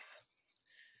 Yes.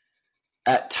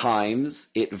 At times,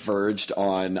 it verged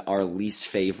on our least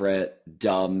favorite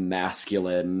dumb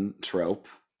masculine trope.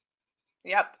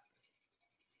 Yep.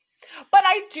 But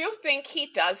I do think he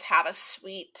does have a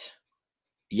sweet,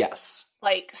 Yes.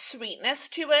 like, sweetness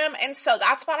to him. And so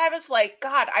that's what I was like,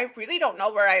 God, I really don't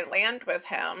know where I land with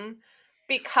him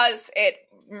because it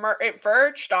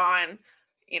verged on,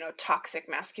 toxic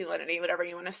masculinity, whatever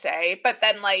you want to say. But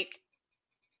then, like,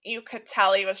 you could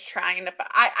tell he was trying to.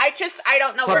 I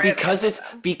don't know But where I land with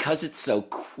him. because it's so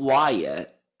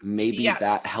quiet, maybe that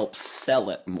Yes. helps sell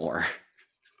it more.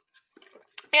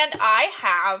 And I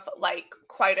have like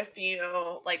quite a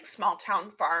few like small town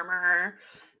farmer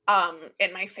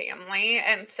in my family,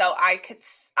 and so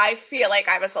I feel like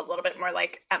I was a little bit more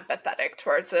like empathetic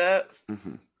towards it.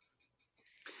 Mm-hmm.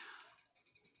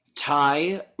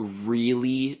 Ty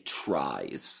really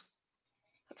tries.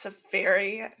 It's a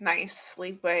very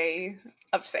nicely way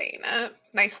of saying it.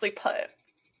 Nicely put.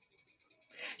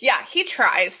 Yeah, he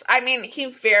tries. I mean, he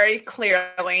very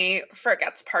clearly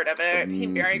forgets part of it. He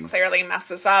very Mm-hmm. clearly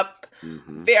messes up.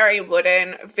 Mm-hmm. Very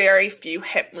wooden, very few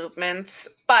hip movements.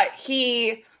 But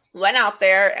he went out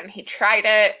there and he tried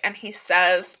it. And he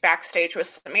says backstage with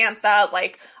Samantha,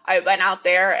 like, I went out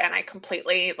there and I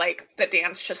completely, like, the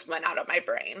dance just went out of my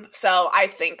brain. So I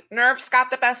think nerves got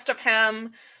the best of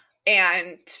him.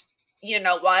 And you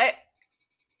know what?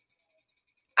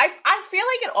 I feel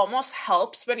like it almost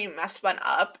helps when you mess one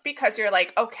up because you're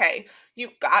like, okay, you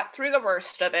got through the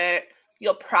worst of it.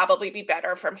 You'll probably be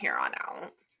better from here on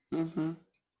out. Mm-hmm.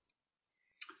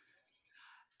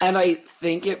 And I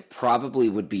think it probably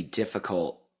would be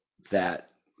difficult that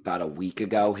about a week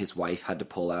ago his wife had to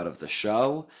pull out of the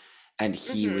show, and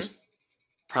he Mm-hmm. was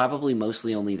probably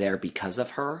mostly only there because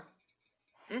of her.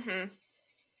 Mm-hmm.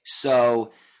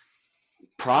 So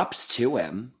props to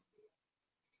him.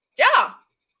 Yeah.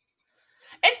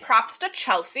 And props to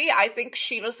Chelsea. I think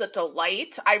she was a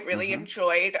delight. I really Mm-hmm.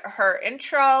 enjoyed her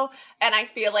intro, and I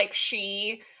feel like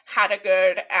she had a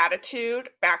good attitude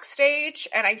backstage,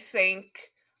 and I think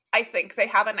they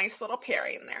have a nice little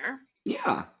pairing there.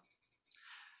 Yeah.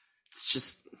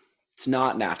 It's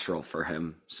not natural for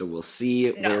him. So we'll see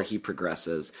where No. he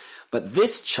progresses. But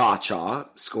this cha-cha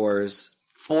scores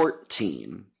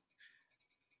 14.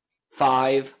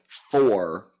 5,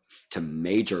 4 to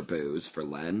major boos for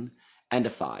Len, and a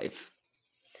 5.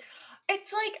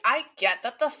 It's like, I get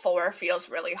that the 4 feels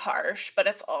really harsh, but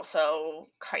it's also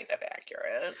kind of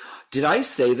accurate. Did I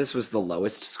say this was the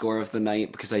lowest score of the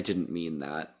night? Because I didn't mean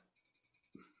that.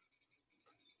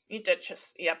 You did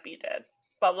yep, you did.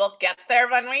 But we'll get there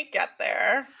when we get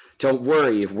there. Don't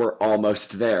worry, we're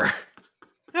almost there.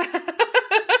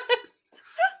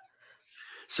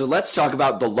 So let's talk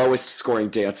about the lowest scoring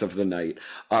dance of the night.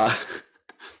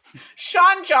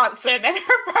 Sean Johnson and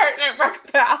her partner,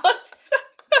 Brooke Palace.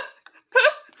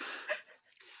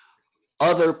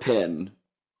 Other pin.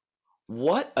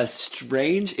 What a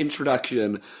strange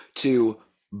introduction to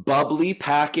bubbly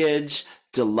package,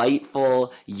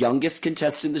 delightful, youngest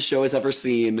contestant the show has ever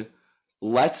seen.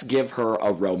 Let's give her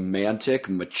a romantic,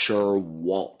 mature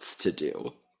waltz to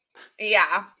do.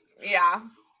 Yeah.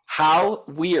 How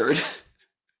weird.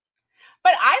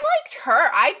 But I liked her.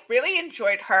 I really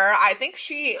enjoyed her. I think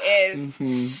she is Hmm.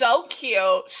 so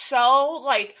cute, so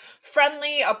like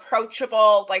friendly,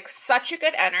 approachable, like such a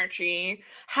good energy.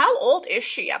 How old is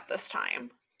she at this time?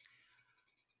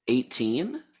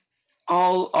 18?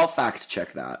 I'll fact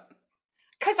check that.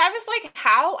 Because I was like,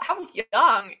 how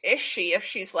young is she if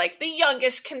she's like the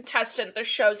youngest contestant the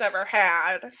show's ever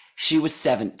had? She was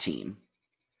 17.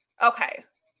 Okay.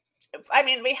 I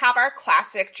mean, we have our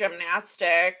classic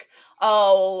gymnastic.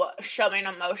 Oh, showing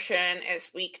emotion is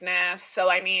weakness. So,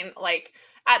 I mean, like,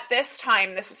 at this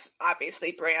time, this is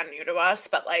obviously brand new to us,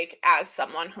 but like, as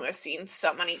someone who has seen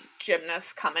so many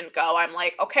gymnasts come and go, I'm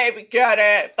like, okay, we get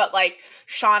it. But like,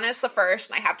 Sean is the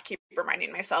first, and I have to keep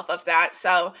reminding myself of that.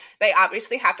 So, they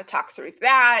obviously have to talk through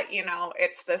that. You know,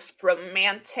 it's this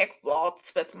romantic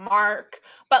waltz with Mark.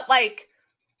 But like,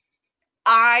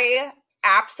 I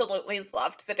absolutely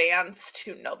loved the dance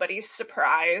to nobody's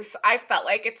surprise. I felt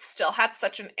like it still had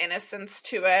such an innocence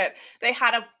to it. They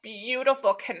had a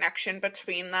beautiful connection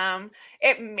between them.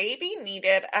 It maybe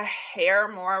needed a hair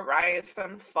more rise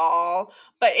than fall,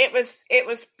 but it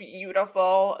was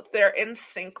beautiful. Their in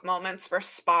sync moments were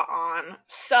spot on.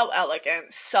 So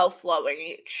elegant, so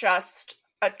flowy, just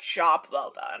a job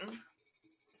well done.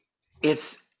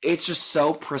 It's just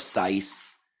so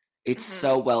precise. It's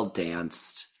so Mhm. well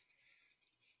danced.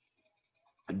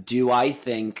 Do I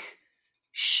think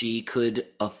she could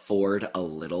afford a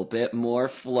little bit more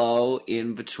flow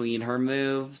in between her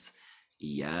moves?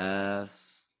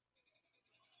 Yes.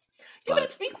 Yeah, but But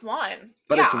it's week 1.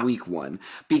 it's Yeah. week one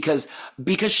because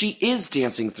she is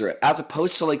dancing through it as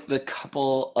opposed to like the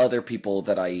couple other people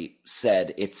that I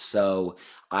said it's so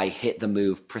I hit the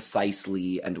move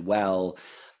precisely and well.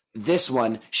 This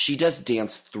one she does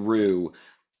dance through,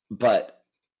 but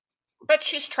But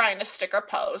she's trying to stick her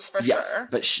pose for yes, sure.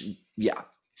 but yeah,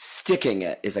 sticking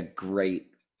it is a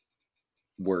great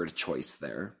word choice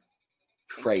there,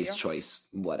 Thank phrase you. choice,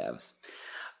 whatevs.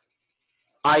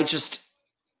 I just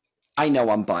I know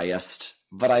I'm biased,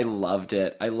 but I loved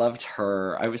it. I loved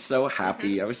her. I was so Hmm.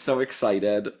 happy. I was so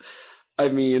excited. I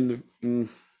mean,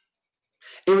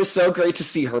 it was so great to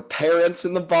see her parents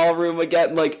in the ballroom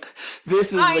again. Like,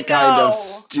 this is I the kind of know.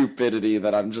 stupidity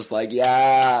that I'm just like,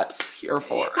 yes, here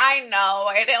for. I know.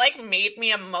 And it like made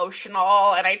me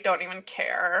emotional and I don't even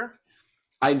care.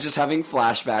 I'm just having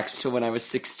flashbacks to when I was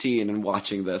 16 and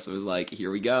watching this. It was like,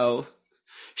 here we go.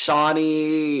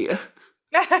 Shawnee.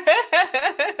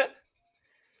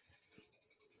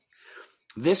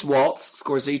 This waltz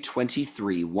scores a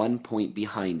 23, 1 point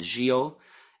behind Gilles,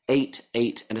 8,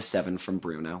 8, and a 7 from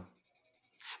Bruno.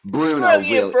 Bruno Screw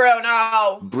you, really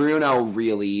Bruno. Bruno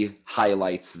really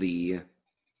highlights the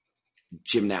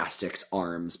gymnastics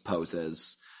arms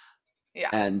poses, Yeah.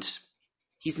 and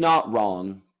he's not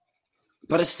wrong,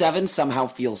 but a 7 somehow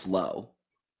feels low,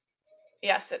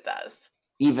 Yes, it does.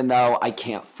 even though I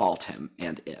can't fault him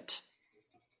and it.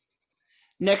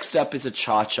 Next up is a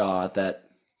cha-cha that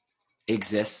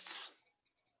exists.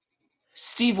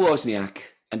 Steve Wozniak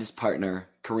and his partner,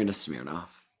 Karina Smirnoff.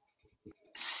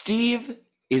 Steve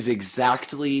is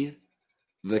exactly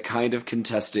the kind of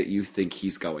contestant you think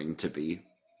he's going to be.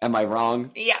 Am I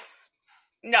wrong? Yes.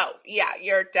 No, yeah,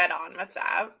 you're dead on with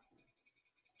that.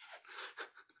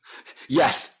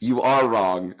 Yes, you are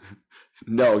wrong.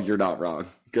 No, you're not wrong.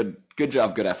 Good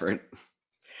job, good effort.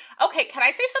 Okay, can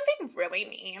I say something really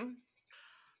mean?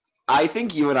 I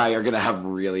think you and I are going to have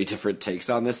really different takes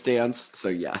on this dance, so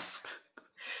yes.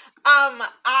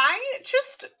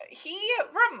 He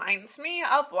reminds me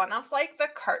of one of like the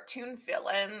cartoon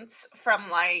villains from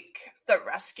like the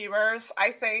Rescuers,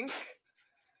 I think.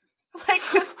 Like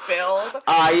his build.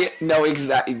 I know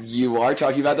exactly. You are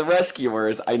talking about the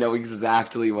rescuers. I know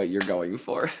exactly what you're going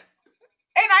for. And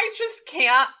I just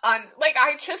can't like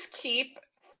I just keep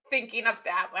thinking of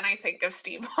that when I think of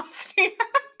Steve Wozniak.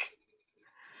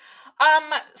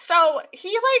 So he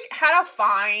like had a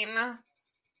fine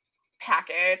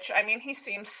package. I mean, he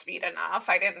seems sweet enough.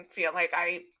 I didn't feel like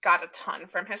I got a ton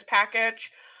from his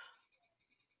package.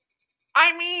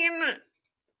 I mean,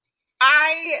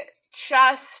 I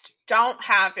just don't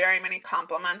have very many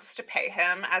compliments to pay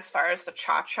him as far as the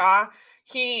cha-cha.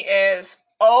 He is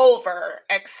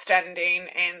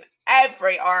overextending in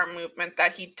every arm movement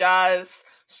that he does.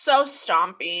 So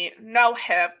stompy, no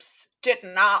hips, did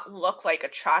not look like a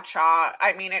cha-cha.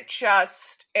 I mean, it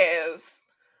just is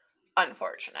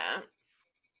unfortunate.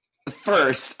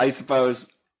 First, I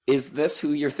suppose, is this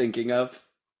who you're thinking of?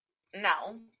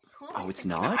 No. Who am I Oh, it's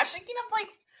thinking of? I'm not? thinking of like,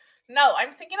 no,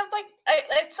 I'm thinking of like,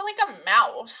 it's like a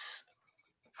mouse.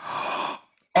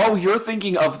 Oh, you're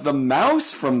thinking of the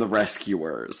mouse from the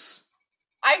rescuers.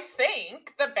 I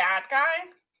think the bad guy.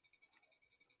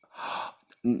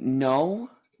 No,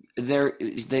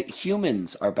 the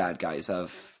humans are bad guys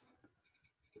of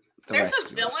the There's a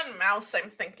rescuers. villain mouse I'm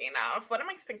thinking of. What am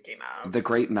I thinking The of?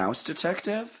 Great Mouse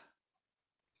Detective?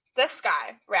 This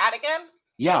guy, Radigan?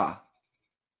 Yeah.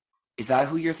 Is that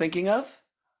who you're thinking of?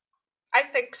 I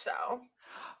think so.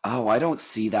 Oh, I don't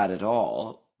see that at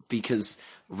all. Because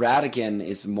Radigan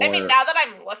is I mean, more now that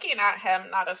I'm looking at him,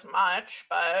 not as much,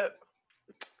 but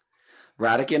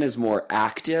Radigan is more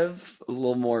active, a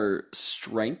little more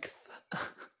strength.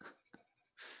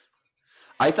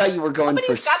 I thought you were oh, going but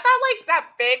for. he's got that like that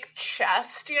big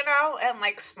chest, and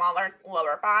like smaller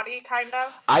lower body, kind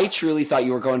of. I truly thought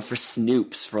you were going for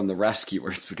Snoops from the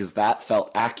Rescuers because that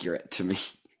felt accurate to me.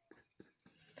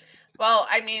 Well,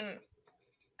 I mean,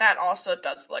 that also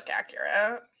does look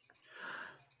accurate.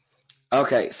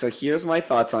 Okay, so here's my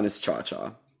thoughts on his cha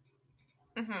cha.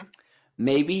 Mm-hmm.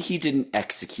 Maybe he didn't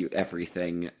execute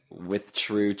everything with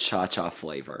true cha cha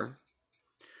flavor.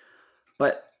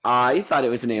 But I thought it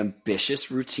was an ambitious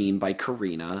routine by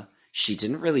Karina. She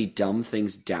didn't really dumb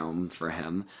things down for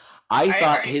him. I I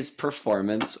thought agree. his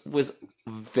performance was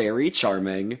very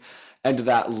charming, and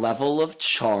that level of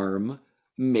charm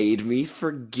made me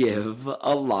forgive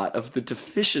a lot of the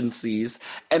deficiencies,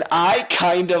 and I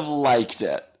kind of liked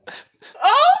it.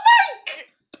 Oh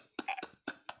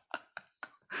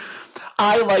my!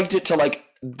 I liked it to like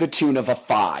the tune of a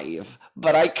 5,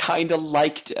 but I kind of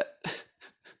liked it.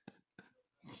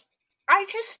 I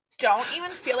just don't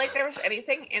even feel like there was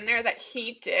anything in there that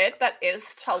he did that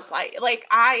is to like. Like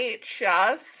I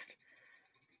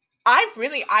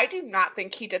do not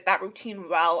think he did that routine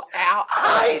well at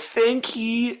I all. think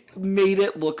he made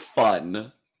it look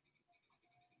fun.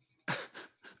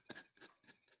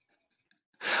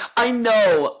 I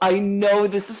know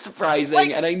this is surprising,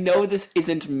 Like, and I know this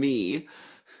isn't me,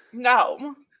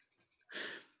 no.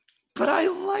 but I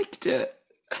liked it.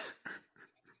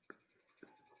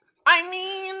 I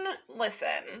mean,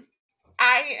 listen,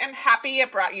 I am happy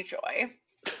it brought you joy.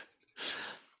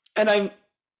 And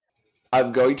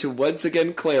I'm going to once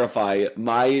again clarify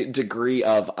my degree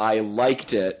of I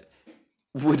liked it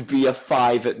would be a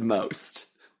 5 at most.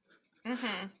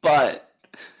 Mm-hmm. But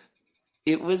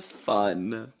it was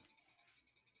fun.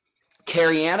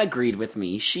 Carrie Ann agreed with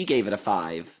me. She gave it a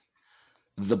 5.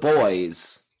 The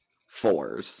boys,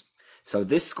 4s. So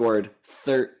this scored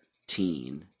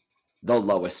 13, the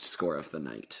lowest score of the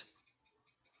night.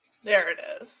 There it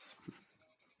is.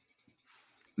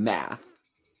 Math.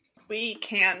 We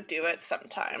can do it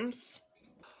sometimes.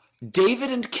 David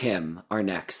and Kim are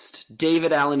next.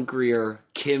 David Allen Greer,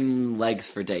 Kim Legs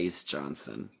for Days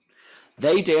Johnson.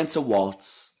 They dance a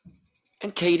waltz.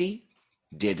 And Katie,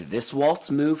 did this waltz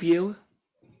move you?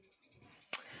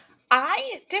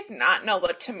 I did not know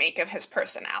what to make of his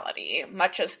personality,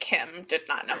 much as Kim did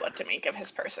not know what to make of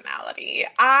his personality.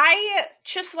 I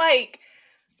just like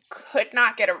could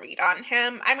not get a read on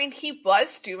him. I mean, he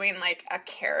was doing like a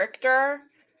character,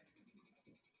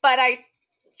 but I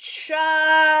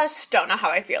just don't know how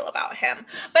I feel about him.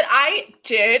 But I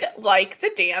did like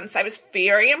the dance. I was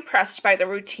very impressed by the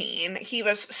routine. He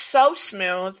was so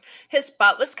smooth. His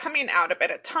butt was coming out a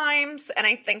bit at times, and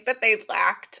I think that they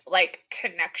lacked like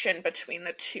connection between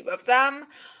the two of them.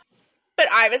 But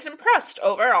I was impressed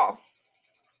overall.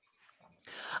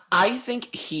 I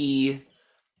think he,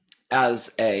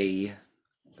 as a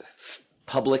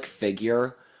public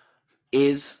figure,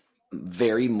 is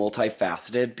very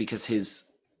multifaceted because his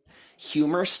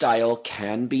humor style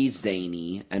can be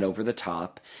zany and over the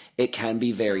top. It can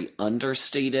be very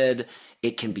understated.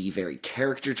 It can be very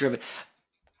character driven.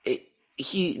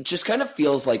 He just kind of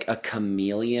feels like a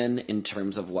chameleon in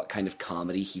terms of what kind of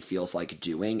comedy he feels like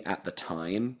doing at the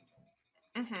time,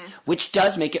 Mm-hmm. which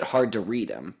does make it hard to read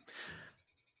him.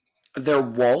 Their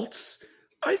waltz,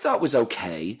 I thought was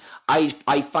okay. I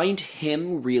find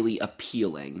him really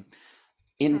appealing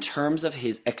in terms of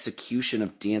his execution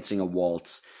of dancing a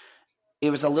waltz. It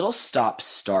was a little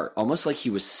stop-start, almost like he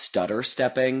was stutter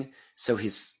stepping, so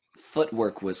his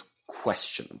footwork was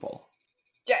questionable.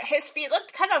 Yeah, his feet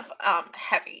looked kind of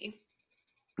heavy.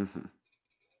 Mm-hmm.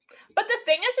 But the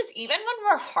thing is even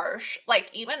when we're harsh, like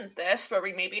even this, where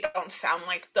we maybe don't sound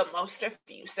like the most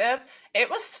effusive, it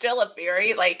was still a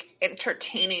very like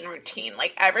entertaining routine.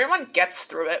 Like everyone gets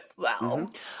through it well.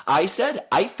 Mm-hmm. I said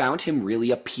I found him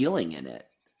really appealing in it.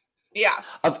 Yeah.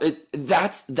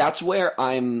 That's where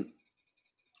I'm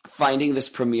finding this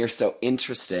premiere so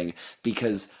interesting,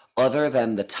 because other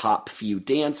than the top few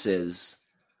dances,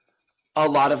 a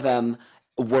lot of them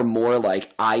were more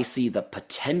like, I see the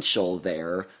potential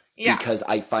there Yeah. because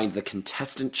I find the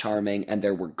contestant charming and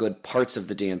there were good parts of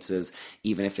the dances,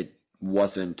 even if it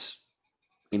wasn't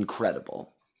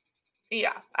incredible.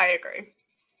 Yeah, I agree.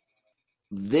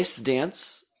 This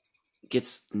dance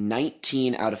gets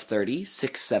 19 out of 30,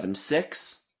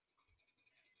 676.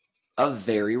 A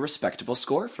very respectable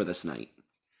score for this night.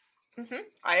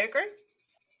 I agree.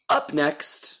 Up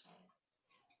next,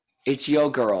 it's Yo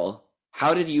Girl.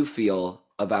 How did you feel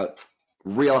about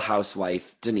Real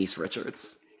Housewife Denise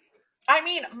Richards? I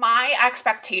mean, my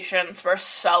expectations were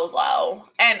so low,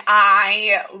 and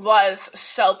I was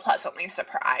so pleasantly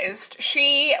surprised.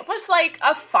 She was like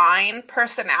a fine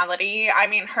personality. I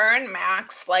mean, her and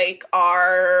Max like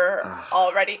are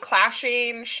already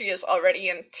clashing. She is already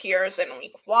in tears in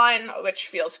week 1, which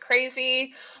feels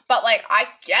crazy. But like, I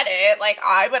get it. Like,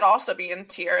 I would also be in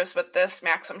tears with this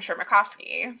Maxim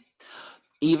Shermakovsky.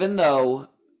 Even though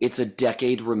it's a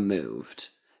decade removed,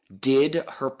 did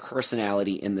her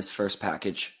personality in this first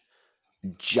package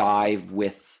jive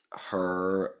with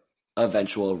her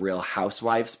eventual Real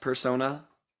Housewives persona?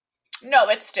 No,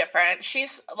 it's different.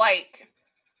 She's like,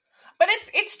 but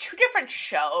it's two different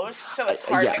shows, so it's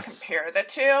hard to Yes. compare the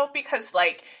two because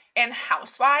like in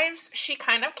Housewives, she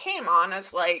kind of came on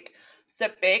as like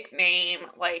the big name,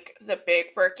 like the big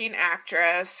working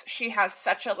actress. She has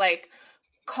such a like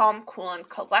calm, cool, and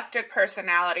collected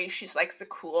personality. She's like the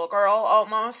cool girl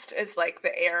almost, is like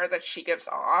the air that she gives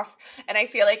off. And I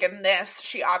feel like in this,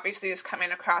 she obviously is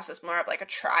coming across as more of like a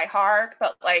try hard,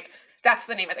 but like that's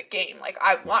the name of the game. Like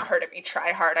I want her to be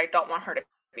try hard. I don't want her to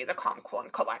be the calm, cool,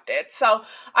 and collected. So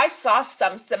I saw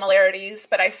some similarities,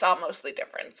 but I saw mostly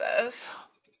differences.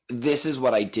 This is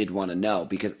what I did want to know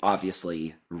because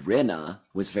obviously Rinna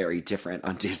was very different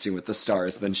on Dancing with the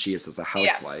Stars than she is as a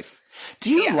Yes. housewife.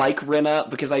 Do you like Yes. Rinna?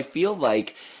 Because I feel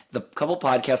like the couple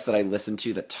podcasts that I listen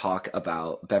to that talk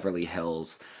about Beverly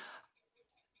Hills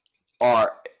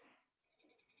are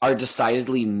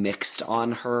decidedly mixed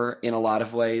on her in a lot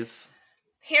of ways.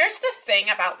 Here's the thing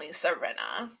about Lisa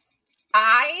Rinna.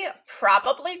 I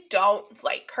probably don't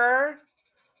like her,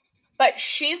 but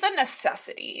she's a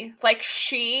necessity. Like,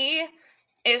 she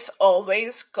is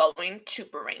always going to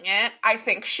bring it. I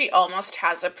think she almost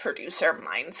has a producer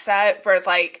mindset where,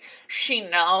 like, she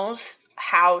knows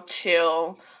how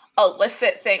to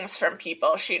elicit things from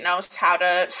people. She knows how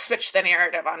to switch the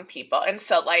narrative on people. And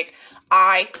so, like,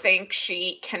 I think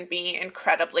she can be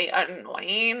incredibly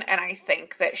annoying. And I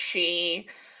think that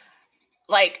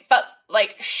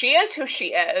but she is who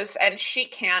she is and she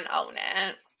can own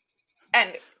it.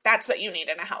 And that's what you need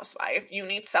in a housewife. You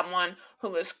need someone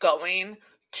who is going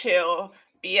to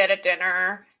be at a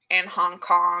dinner in Hong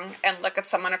Kong and look at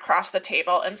someone across the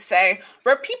table and say,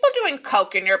 were people doing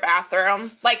coke in your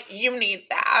bathroom? Like, you need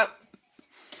that.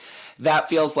 That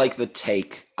feels like the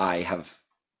take I have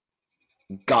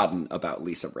gotten about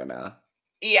Lisa Rinna.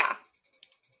 Yeah.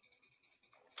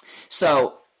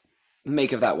 So,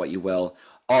 make of that what you will.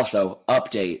 Also,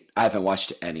 update. I haven't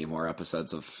watched any more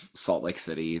episodes of Salt Lake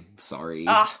City. Sorry.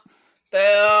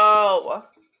 Boo.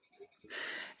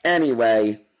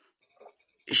 Anyway,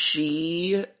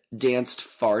 she danced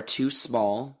far too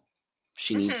small.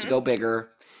 She needs to go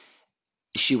bigger.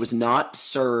 She was not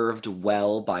served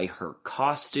well by her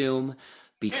costume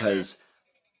because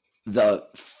the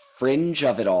fringe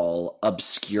of it all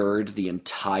obscured the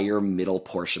entire middle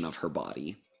portion of her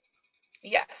body.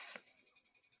 Yes.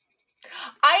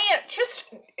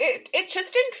 It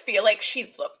just didn't feel like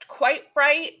she looked quite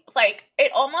right. Like,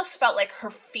 it almost felt like her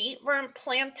feet were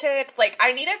implanted. Like,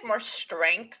 I needed more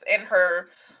strength in her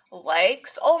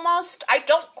legs almost. I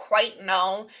don't quite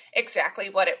know exactly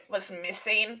what it was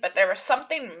missing, but there was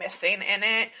something missing in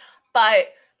it.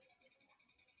 But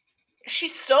she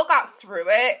still got through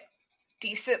it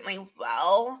decently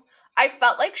well. I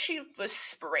felt like she was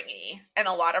springy in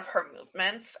a lot of her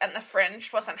movements, and the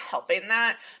fringe wasn't helping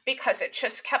that because it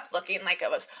just kept looking like it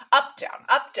was up, down,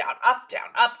 up, down, up, down,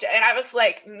 up, down. And I was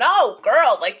like, no,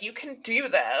 girl, like, you can do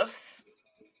this.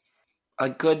 A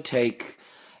good take.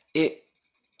 It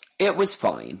was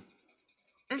fine.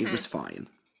 It was fine.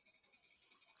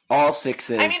 All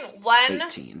sixes. I mean,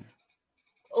 18.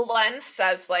 Len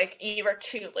says, like, you were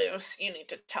too loose, you need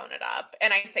to tone it up.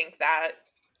 And I think that,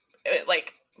 it,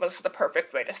 like, was the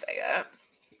perfect way to say it.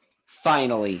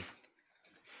 Finally,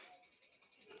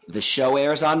 the show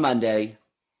airs on Monday.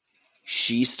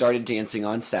 She started dancing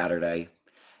on Saturday.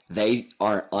 They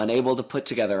are unable to put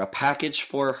together a package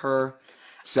for her,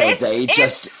 so It's they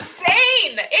just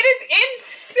insane. It is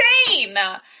insane.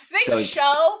 They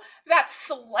show that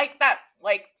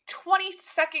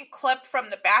 20-second clip from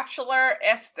The Bachelor,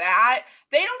 if that.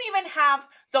 They don't even have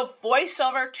the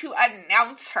voiceover to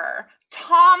announce her.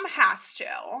 Tom has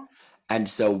to. And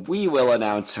so we will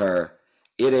announce her.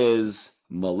 It is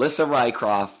Melissa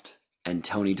Rycroft and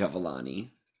Tony Dovolani.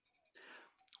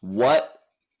 What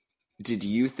did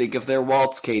you think of their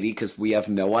waltz, Katie? Because we have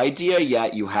no idea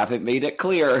yet. You haven't made it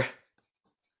clear.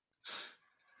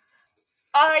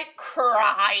 I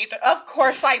cried. Of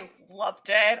course I loved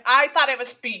it. I thought it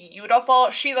was beautiful.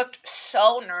 She looked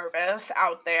so nervous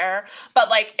out there, but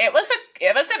like it was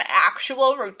an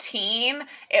actual routine.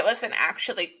 It was an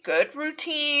actually good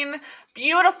routine.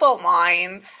 Beautiful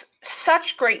lines,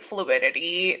 such great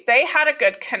fluidity. They had a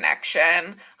good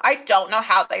connection. I don't know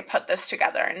how they put this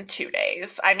together in 2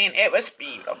 days. I mean, it was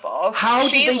beautiful. How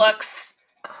did they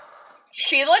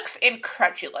She looks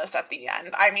incredulous at the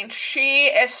end. I mean, she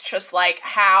is just like,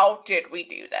 how did we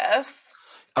do this?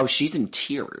 Oh, she's in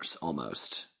tears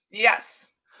almost. Yes.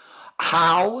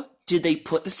 How did they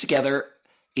put this together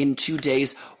in 2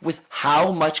 days with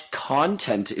how much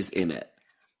content is in it?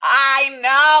 I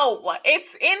know.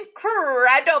 It's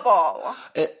incredible.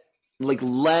 Like,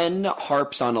 Len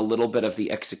harps on a little bit of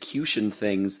the execution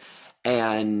things,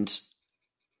 and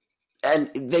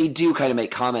they do kind of make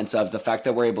comments of the fact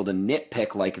that we're able to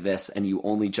nitpick like this and you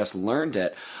only just learned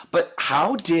it. But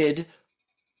how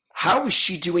is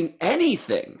she doing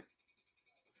anything?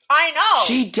 I know.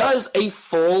 She does a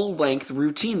full-length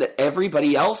routine that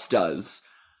everybody else does.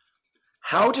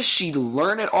 How does she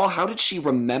learn it all? How did she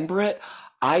remember it?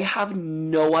 I have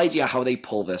no idea how they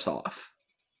pull this off.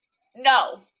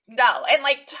 No. And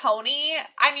like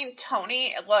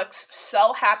Tony looks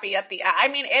so happy at the end. I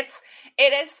mean,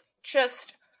 it is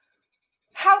just,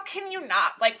 how can you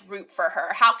not like root for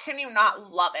her? How can you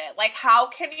not love it? Like, how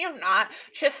can you not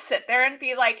just sit there and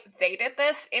be like, they did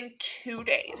this in 2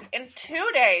 days. In 2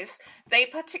 days, they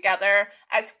put together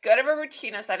as good of a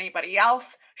routine as anybody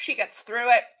else. She gets through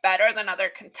it better than other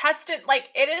contestants. Like,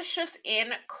 it is just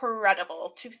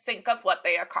incredible to think of what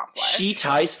they accomplished. She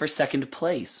ties for second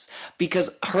place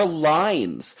because her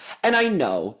lines, and I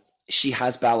know she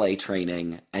has ballet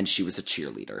training and she was a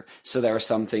cheerleader, so there are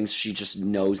some things she just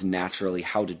knows naturally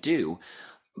how to do.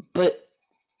 But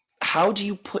how do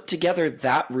you put together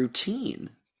that routine?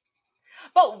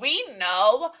 But we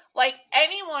know, like,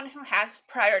 anyone who has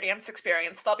prior dance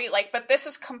experience, they'll be like, but this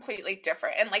is completely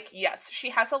different. And, like, yes, she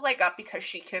has a leg up because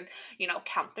she can,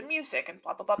 count the music and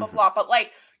blah, blah, blah, blah, blah. But,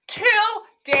 like, 2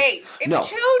 days. In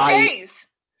 2 days.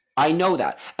 I know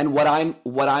that. And what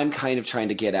I'm kind of trying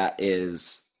to get at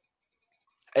is,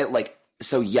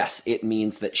 so yes, it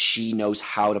means that she knows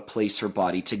how to place her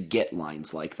body to get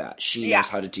lines like that. She knows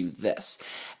how to do this.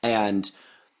 And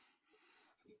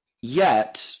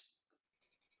yet,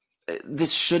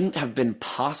 this shouldn't have been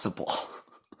possible.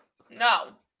 No.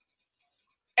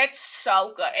 It's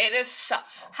so good. It is so...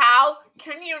 How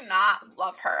can you not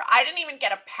love her? I didn't even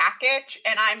get a package,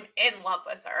 and I'm in love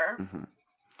with her. Mm-hmm.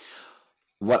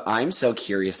 What I'm so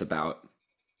curious about,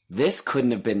 this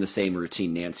couldn't have been the same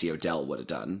routine Nancy O'Dell would have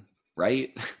done,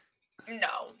 right? No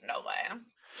way.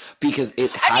 Because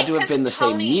it had to have been the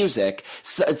same music.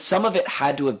 So, some of it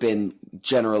had to have been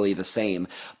generally the same,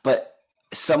 but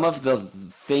some of the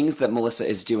things that Melissa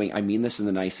is doing, I mean this in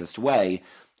the nicest way,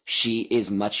 she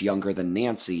is much younger than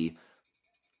Nancy.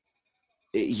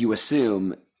 You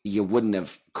assume you wouldn't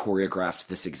have choreographed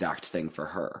this exact thing for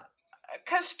her.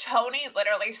 Because Tony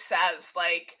literally says,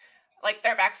 like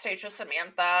they're backstage with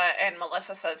Samantha, and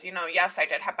Melissa says, yes, I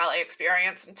did have ballet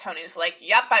experience, and Tony's like,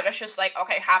 yep, I was just like,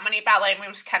 okay, how many ballet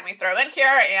moves can we throw in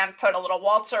here, and put a little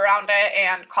waltz around it,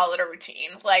 and call it a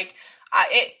routine. Like,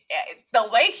 the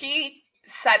way he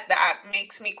said that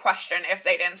makes me question if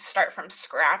they didn't start from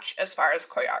scratch as far as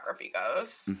choreography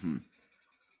goes. Mm-hmm.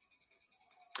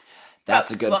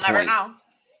 That's a good point. We'll never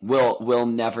know. We'll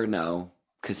never know.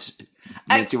 Because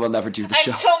Nancy will never do the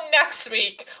show. Until next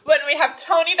week, when we have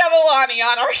Tony Devolani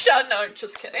on our show. No, I'm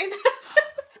just kidding.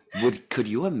 Could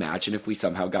you imagine if we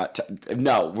somehow got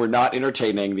No, we're not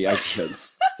entertaining the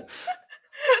ideas.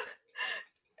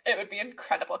 It would be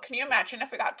incredible. Can you imagine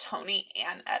if we got Tony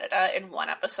and Edita in one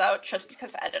episode? Just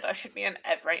because Edita should be in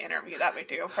every interview that we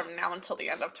do from now until the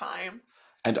end of time.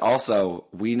 And also,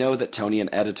 we know that Tony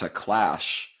and Edita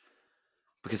clash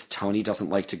because Tony doesn't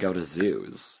like to go to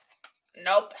zoos.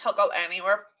 Nope, he'll go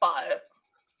anywhere but.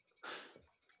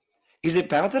 Is it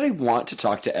bad that I want to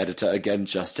talk to Edita again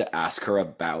just to ask her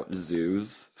about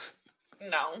zoos?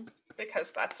 No,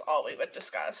 because that's all we would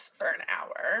discuss for an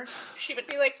hour. She would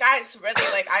be like, guys,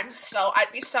 really, like, I'd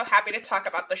be so happy to talk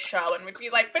about the show, and we'd be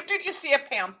like, but did you see a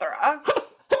panthera?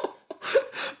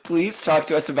 Please talk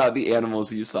to us about the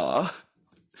animals you saw.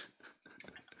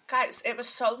 Guys, it was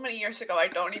so many years ago, I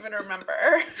don't even remember.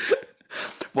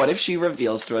 What if she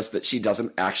reveals to us that she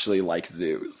doesn't actually like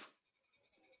zoos?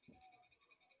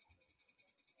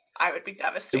 I would be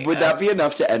devastated. Would that be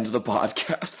enough to end the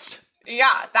podcast?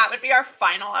 Yeah, that would be our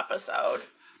final episode.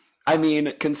 I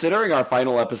mean, considering our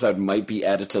final episode might be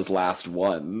Edita's last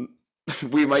one,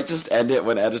 we might just end it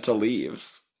when Edita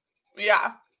leaves.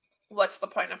 Yeah. What's the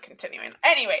point of continuing?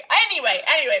 Anyway,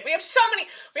 we have so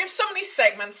many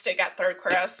segments to get through,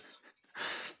 Chris.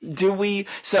 Do we?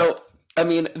 So, I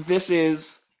mean, this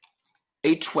is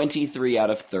a 23 out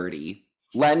of 30.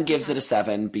 Len gives it a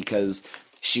 7 because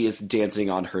she is dancing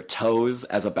on her toes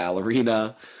as a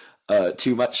ballerina.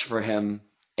 Too much for him.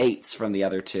 8s from the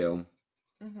other two.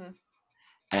 Mm-hmm.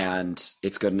 And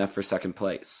it's good enough for second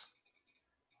place.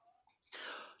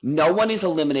 No one is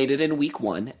eliminated in week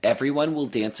 1. Everyone will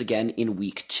dance again in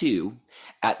week 2,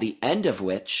 at the end of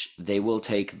which they will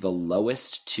take the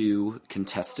lowest 2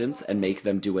 contestants and make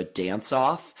them do a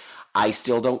dance-off. I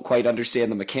still don't quite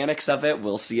understand the mechanics of it.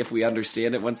 We'll see if we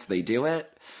understand it once they do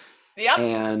it. Yep.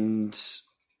 And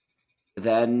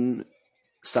then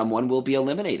someone will be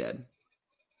eliminated.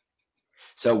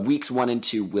 So weeks 1 and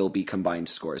 2 will be combined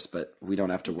scores, but we don't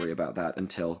have to worry about that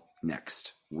until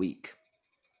next week.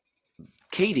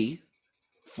 Katie,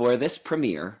 for this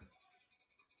premiere,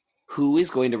 who is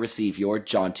going to receive your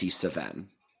jaunty Saven?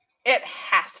 It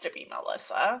has to be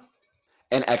Melissa.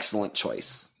 An excellent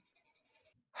choice.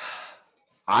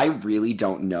 I really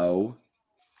don't know.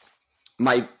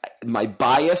 My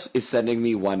bias is sending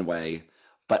me one way,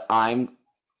 but I'm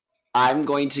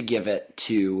going to give it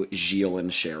to Gilles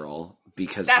and Cheryl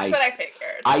because that's what I figured.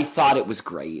 I thought it was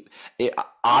great.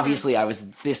 Obviously, I was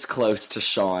this close to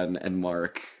Sean and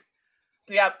Mark.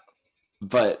 Yep.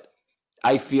 But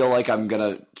I feel like I'm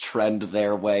going to trend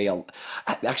their way.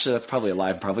 Actually, that's probably a lie.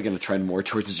 I'm probably going to trend more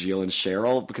towards Gilles and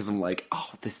Cheryl because I'm like, oh,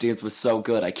 this dance was so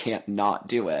good. I can't not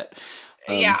do it.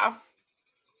 Yeah.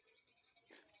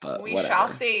 But we whatever. shall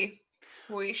see.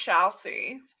 We shall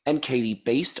see. And Katie,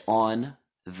 based on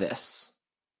this,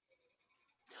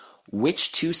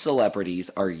 which 2 celebrities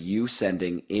are you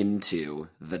sending into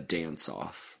the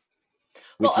dance-off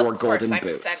with your golden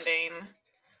boots? I'm sending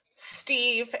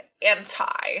Steve and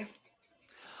Ty.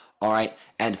 All right,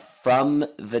 and from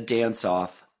the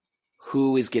dance-off,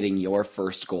 who is getting your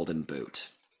first golden boot?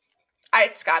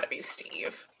 It's got to be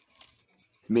Steve.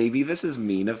 Maybe this is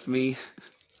mean of me.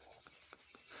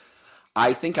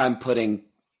 I think I'm putting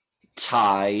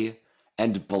Ty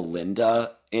and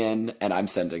Belinda in, and I'm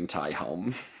sending Ty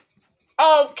home.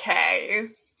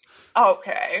 Okay.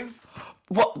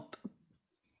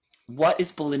 What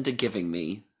is Belinda giving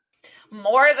me?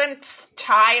 More than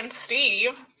Ty and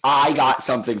Steve. I got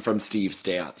something from Steve's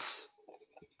dance.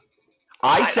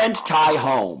 I sent Ty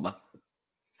home.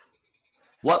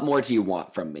 What more do you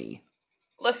want from me?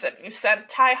 Listen, you sent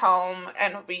Ty home,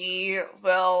 and we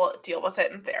will deal with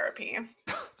it in therapy.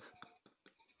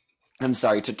 I'm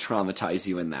sorry to traumatize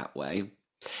you in that way.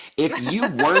 If you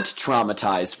weren't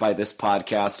traumatized by this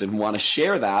podcast and want to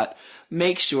share that,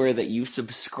 make sure that you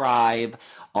subscribe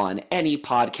on any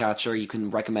podcatcher. You can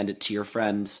recommend it to your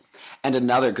friends. And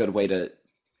another good way to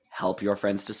help your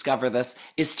friends discover this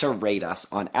is to rate us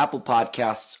on Apple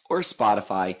Podcasts or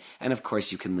Spotify. And of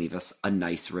course, you can leave us a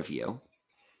nice review.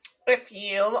 If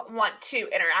you want to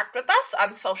interact with us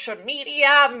on social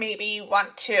media, maybe you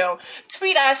want to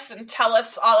tweet us and tell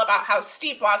us all about how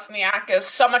Steve Wozniak is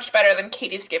so much better than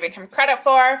Katie's giving him credit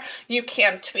for, you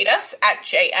can tweet us at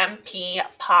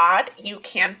JMPPod. You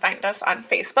can find us on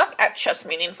Facebook at Just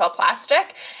Meaningful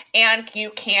Plastic. And you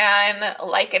can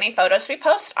like any photos we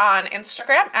post on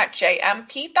Instagram at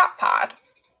jmp.pod.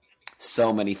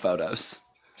 So many photos.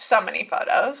 So many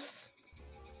photos.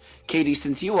 Katie,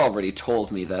 since you already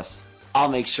told me this, I'll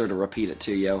make sure to repeat it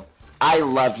to you. I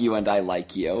love you and I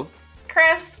like you.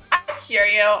 Chris, I hear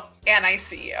you and I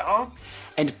see you.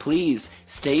 And please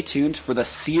stay tuned for the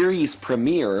series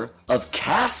premiere of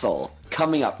Castle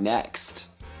coming up next.